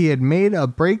announced that he had made a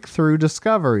breakthrough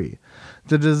discovery,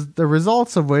 the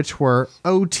results of which were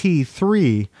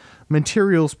OT3,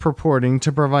 materials purporting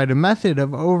to provide a method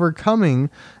of overcoming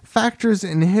factors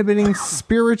inhibiting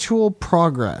spiritual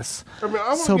progress. I mean, I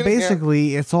wanna So get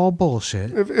basically, it's all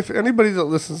bullshit. If anybody that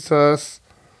listens to us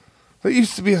that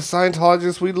used to be a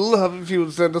Scientologist, we'd love if you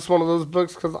would send us one of those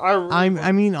books, because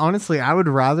I mean, honestly, I would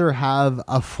rather have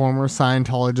a former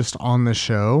Scientologist on the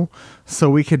show so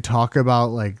we could talk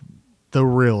about, like, the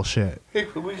real shit. Hey,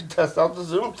 we could test out the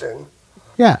Zoom thing.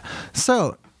 Yeah.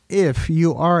 So, if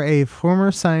you are a former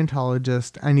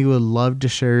Scientologist and you would love to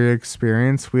share your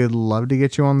experience, we'd love to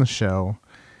get you on the show.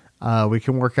 We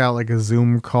can work out, like, a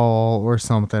Zoom call or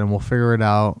something, and we'll figure it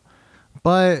out.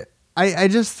 But I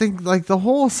just think, like, the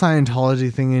whole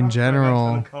Scientology thing in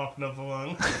general.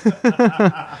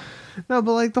 No,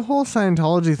 but, like, the whole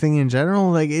Scientology thing in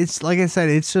general, like, it's, like I said,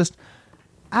 it's just,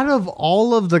 out of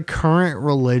all of the current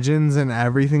religions and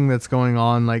everything that's going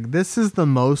on, like, this is the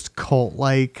most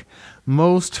cult-like,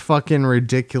 most fucking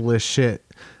ridiculous shit,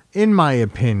 in my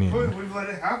opinion. We've let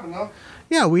it happen, though.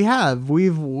 Yeah, we have. We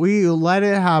let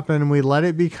it happen. We let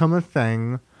it become a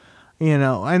thing. You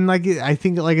know, and like I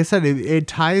think, like I said, it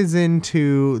ties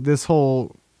into this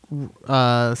whole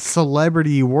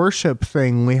celebrity worship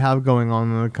thing we have going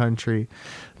on in the country.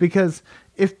 Because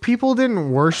if people didn't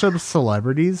worship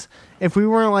celebrities, if we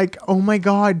weren't like, oh my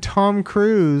God, Tom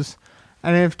Cruise,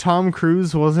 and if Tom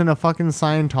Cruise wasn't a fucking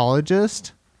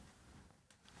Scientologist,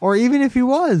 or even if he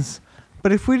was,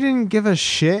 but if we didn't give a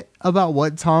shit about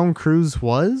what Tom Cruise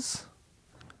was,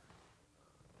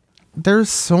 there's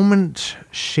so much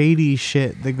shady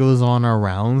shit that goes on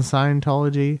around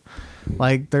Scientology.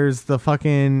 Like, there's the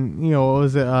fucking, you know, what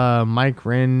was it, Mike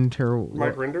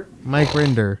Rinder? Mike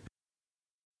Rinder.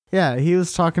 Yeah, he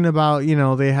was talking about, you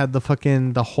know, they had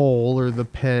the hole or the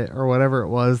pit or whatever it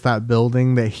was, that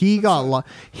building that he got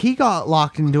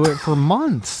locked into it for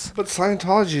months. But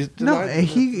Scientology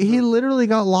he literally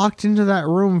got locked into that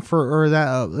room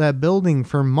that building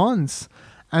for months.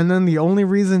 And then the only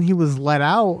reason he was let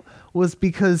out was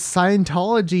because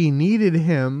Scientology needed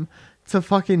him to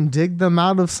fucking dig them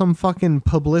out of some fucking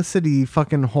publicity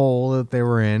fucking hole that they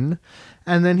were in.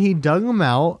 And then he dug them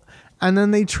out, and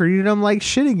then they treated him like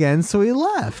shit again, so he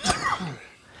left.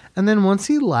 And then once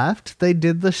he left, they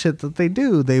did the shit that they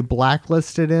do. They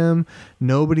blacklisted him.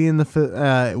 Nobody in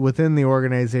the within the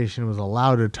organization was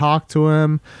allowed to talk to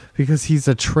him because he's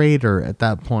a traitor at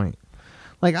that point.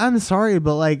 Like, I'm sorry,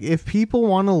 but like, if people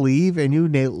want to leave and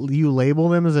you label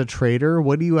them as a traitor,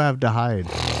 what do you have to hide?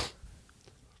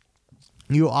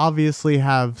 You obviously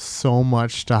have so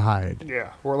much to hide.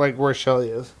 Yeah, where Shelly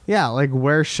is. Yeah, like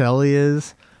where Shelly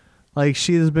is. Like,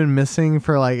 she has been missing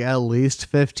for like at least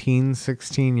 15,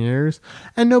 16 years,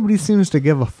 and nobody seems to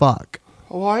give a fuck.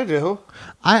 Oh, I do.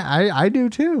 I do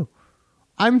too.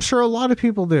 I'm sure a lot of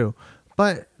people do.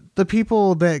 But the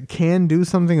people that can do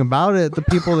something about it, the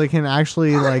people that can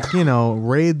actually, like, you know,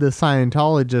 raid the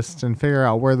Scientologists and figure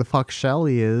out where the fuck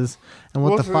Shelly is and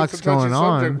what the fuck's going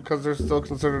on. Because they're still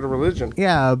considered a religion.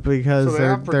 Yeah, because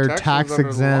So they're tax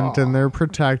exempt and they're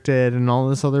protected and all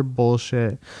this other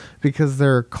bullshit because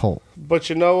they're a cult. But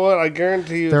you know what? I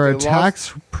guarantee you, They're a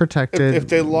tax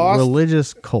protected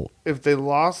religious cult. If they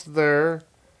lost their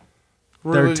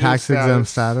tax exempt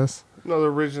status. No,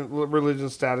 the religion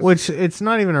status. Which, it's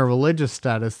not even a religious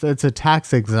status. It's a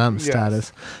tax exempt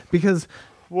status. Because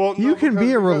you can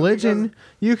be a religion.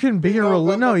 You can be a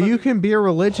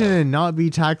religion and not be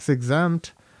tax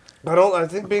exempt. I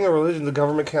think being a religion, the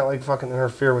government can't like fucking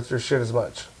interfere with your shit as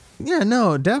much. Yeah,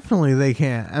 no, definitely they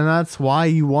can't. And that's why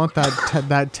you want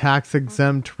that tax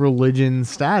exempt religion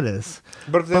status.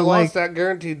 But if they lost that,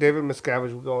 guaranteed David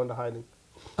Miscavige will go into hiding.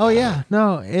 Oh yeah,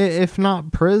 no, if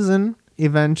not prison.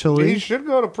 Eventually, he should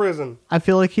go to prison. I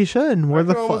feel like he should. Where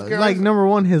the fuck? Like, number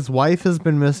one, his wife has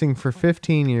been missing for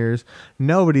 15 years.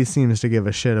 Nobody seems to give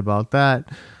a shit about that.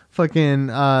 Fucking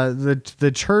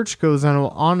the church goes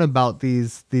on about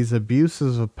these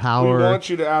abuses of power. We want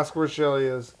you to ask where Shelly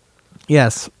is.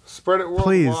 Yes, spread it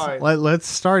worldwide. Please, let's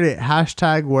start it.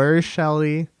 Hashtag Where is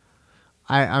Shelly?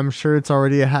 I'm sure it's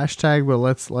already a hashtag, but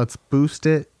let's boost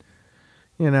it.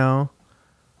 You know.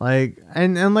 Like,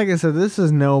 and like I said, this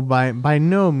is by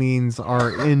no means our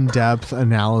in-depth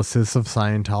analysis of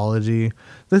Scientology.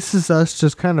 This is us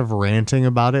just kind of ranting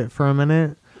about it for a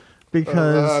minute.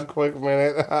 Because quick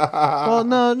minute. Well,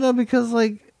 no, because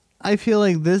like I feel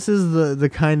like this is the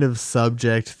kind of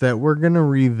subject that we're gonna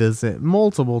revisit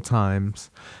multiple times.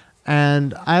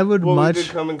 And I would we did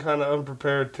come in kind of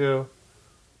unprepared too.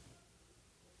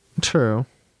 True.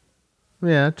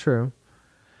 Yeah, true.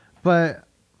 But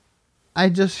I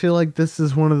just feel like this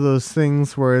is one of those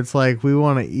things where it's like we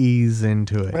want to ease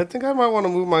into it. I think I might want to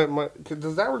move my...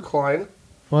 Does that recline?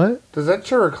 What? Does that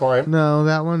chair recline? No,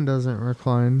 that one doesn't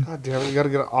recline. God damn it, you got to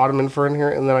get an ottoman for in here,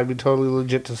 and then I'd be totally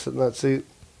legit to sit in that seat.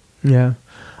 Yeah.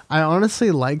 I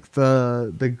honestly like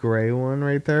the gray one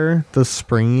right there, the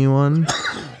springy one.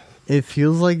 It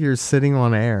feels like you're sitting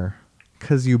on air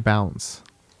because you bounce.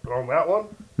 On that one?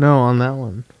 No, on that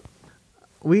one.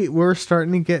 We're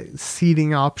starting to get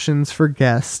seating options for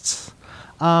guests.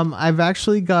 I've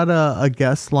actually got a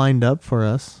guest lined up for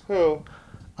us. Who?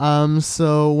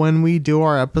 So when we do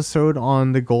our episode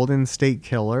on the Golden State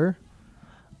Killer,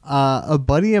 a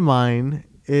buddy of mine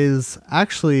is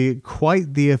actually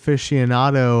quite the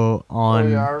aficionado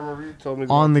on I remember you told me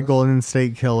on the Golden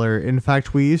State Killer. In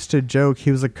fact, we used to joke,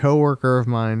 he was a coworker of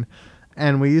mine,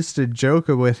 and we used to joke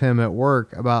with him at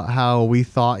work about how we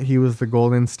thought he was the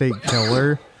Golden State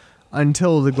Killer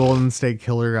until the Golden State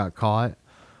Killer got caught.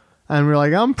 And we're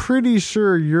like, I'm pretty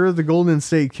sure you're the Golden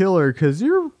State Killer because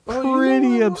you're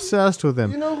pretty obsessed with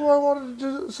him. You know who I wanted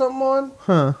to do something on?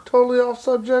 Huh. Totally off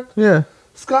subject? Yeah.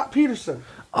 Scott Peterson.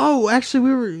 Oh,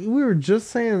 actually, we were just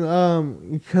saying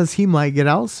because he might get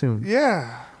out soon.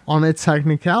 Yeah. On a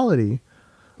technicality.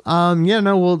 Yeah,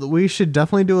 no, we should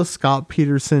definitely do a Scott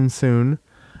Peterson soon.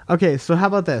 Okay, so how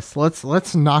about this?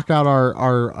 Let's knock out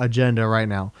our agenda right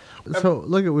now. So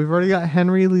look, we've already got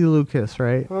Henry Lee Lucas,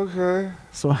 right? Okay.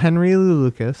 So Henry Lee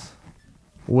Lucas,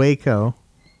 Waco,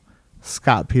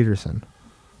 Scott Peterson.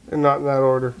 And not in that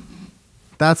order.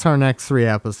 That's our next 3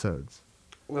 episodes.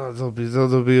 No,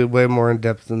 they'll be way more in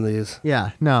depth than these. Yeah,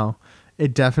 no.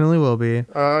 It definitely will be.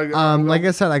 Like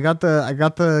I said, I got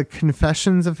the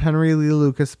Confessions of Henry Lee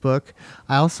Lucas book.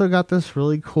 I also got this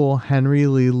really cool Henry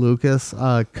Lee Lucas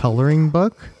coloring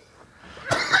book.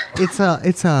 It's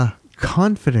a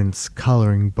confidence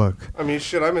coloring book. I mean,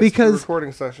 shit, I missed 2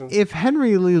 recording sessions. If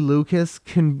Henry Lee Lucas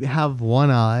can have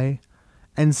one eye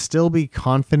and still be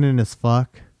confident as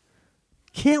fuck,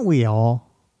 can't we all?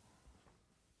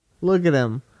 Look at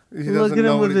him. Look at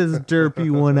him with his derpy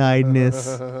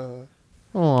one-eyedness.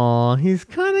 Aw, he's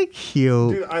kind of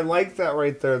cute. Dude, I like that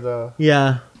right there, though.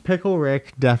 Yeah, Pickle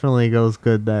Rick definitely goes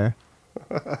good there.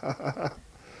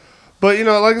 But, you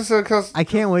know, like I said, I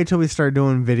can't wait till we start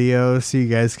doing videos so you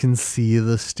guys can see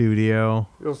the studio.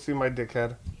 You'll see my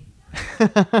dickhead.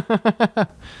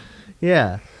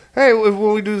 Yeah. Hey,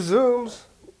 when we do Zooms,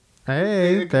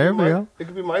 Hey, there we go. It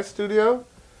could be my studio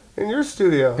and your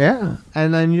studio. Yeah,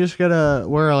 and then you just gotta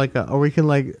wear like or we can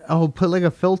like put like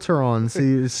a filter on so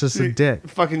it's just a dick.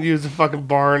 Fucking use the fucking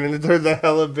barn and there's a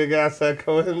hella big ass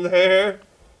echo in there.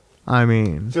 I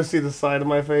mean, Just see the side of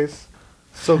my face.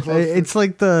 So close. it's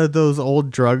like those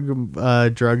old drug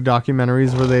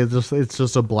documentaries where it's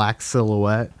just a black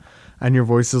silhouette, and your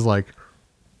voice is like,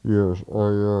 yes,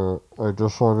 I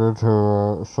decided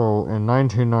to. So in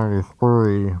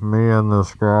 1993, me and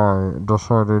this guy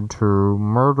decided to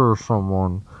murder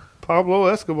someone. Pablo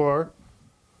Escobar.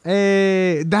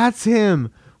 Hey, that's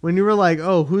him. When you were like,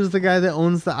 oh, who's the guy that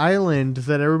owns the island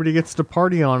that everybody gets to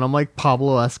party on? I'm like,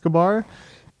 Pablo Escobar.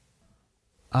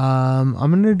 I'm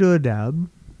gonna do a dab.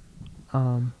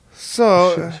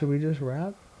 So Should we just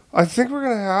wrap? I think we're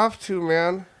gonna have to,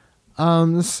 man.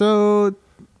 So,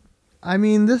 I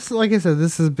mean, like I said,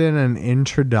 this has been an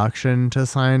introduction to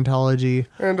Scientology.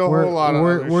 And a whole lot of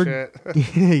other shit.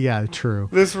 Yeah, true.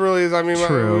 This really is, I mean,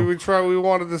 True. we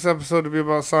wanted this episode to be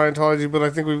about Scientology, but I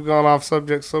think we've gone off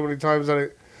subject so many times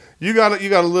that you got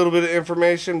a little bit of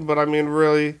information, but I mean,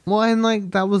 really. Well, and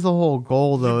like, that was the whole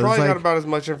goal, though. You probably It's got like, about as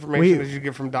much information as you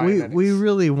get from Dianetics. we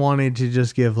really wanted to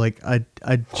just give like a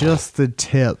just the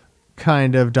tip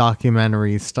kind of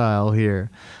documentary style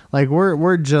here. Like,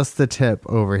 we're just the tip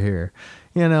over here.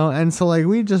 You know, and so like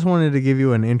we just wanted to give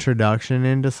you an introduction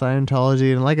into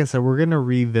Scientology, and like I said, we're gonna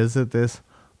revisit this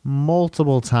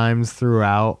multiple times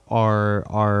throughout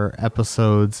our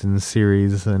episodes and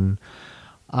series, and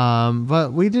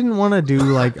but we didn't want to do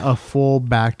like a full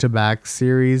back-to-back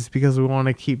series because we want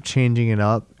to keep changing it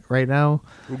up right now.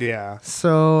 Yeah.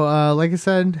 So like I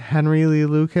said, Henry Lee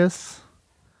Lucas,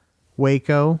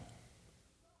 Waco,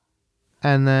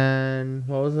 and then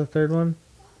what was the third one?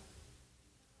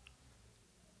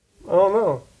 Oh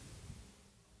no.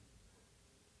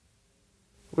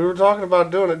 We were talking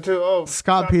about doing it too. Oh,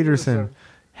 Scott Peterson.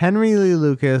 Henry Lee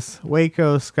Lucas,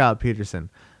 Waco, Scott Peterson.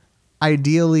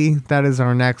 Ideally, that is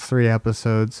our next 3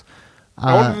 episodes.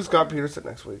 I want to do Scott Peterson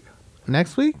next week.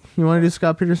 Next week? You want to do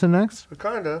Scott Peterson next?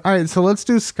 Kinda. All right, so let's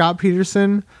do Scott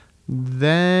Peterson,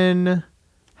 then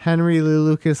Henry Lee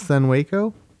Lucas, then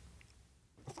Waco.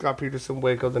 Scott Peterson,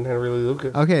 Waco, then Henry Lee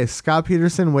Lucas. Okay, Scott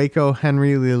Peterson, Waco,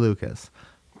 Henry Lee Lucas.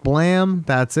 Blam,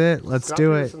 that's it. Let's Scott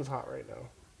do Peterson's it. hot right now.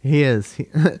 He is.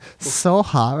 So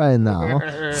hot right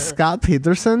now. Scott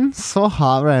Peterson, so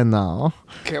hot right now.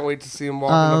 Can't wait to see him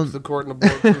walking up to the court in a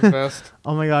bulletproof vest.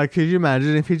 Oh my god, could you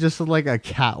imagine if he just did like a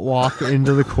catwalk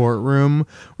into the courtroom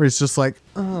where he's just like,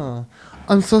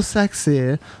 I'm so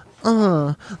sexy.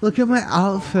 Look at my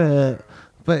outfit.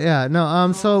 But yeah,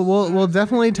 no, so we'll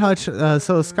definitely touch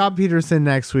so Scott Peterson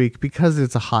next week because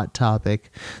it's a hot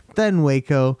topic. Then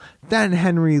Waco, then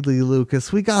Henry Lee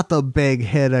Lucas. We got the big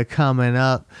hitter coming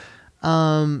up.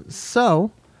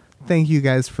 So thank you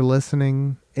guys for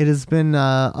listening. It has been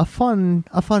a fun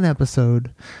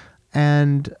episode.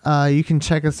 And you can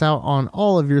check us out on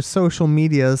all of your social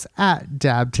medias at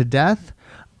Dab to Death.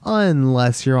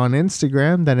 Unless you're on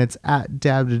Instagram, then it's at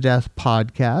Dab to Death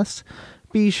Podcast.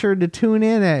 Be sure to tune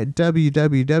in at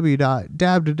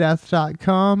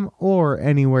www.dabtodeath.com or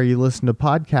anywhere you listen to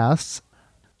podcasts.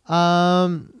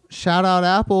 Shout out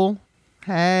Apple.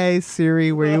 Hey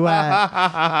Siri, where you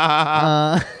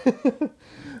at?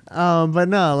 But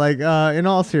no, like in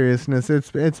all seriousness,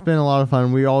 it's been a lot of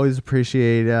fun. We always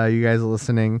appreciate you guys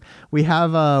listening. We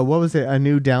have what was it? A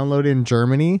new download in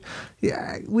Germany.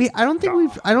 Yeah, I don't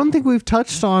think we've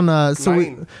touched on.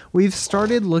 So we've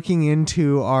started looking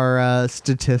into our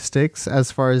statistics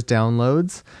as far as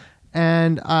downloads,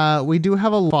 and we do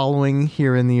have a following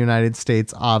here in the United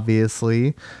States.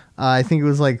 Obviously, I think it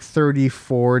was like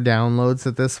 34 downloads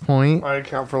at this point. I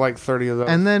account for like 30 of those.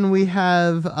 And then we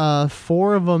have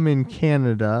 4 of them in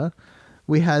Canada.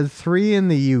 We had 3 in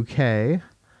the UK.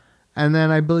 And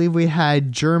then I believe we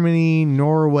had Germany,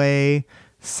 Norway,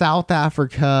 South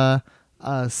Africa,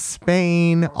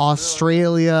 Spain,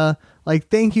 Australia. Like,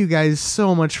 thank you guys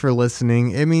so much for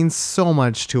listening. It means so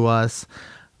much to us.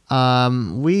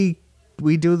 We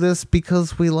do this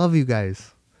because we love you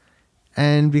guys.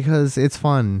 And because it's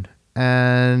fun.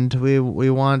 And we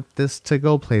want this to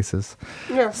go places.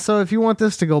 Yeah. So if you want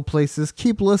this to go places,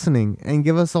 keep listening and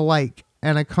give us a like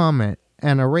and a comment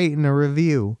and a rate and a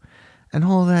review and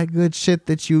all that good shit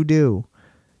that you do.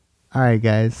 All right,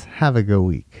 guys. Have a good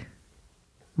week.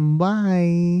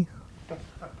 Bye.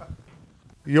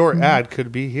 Your ad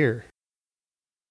could be here.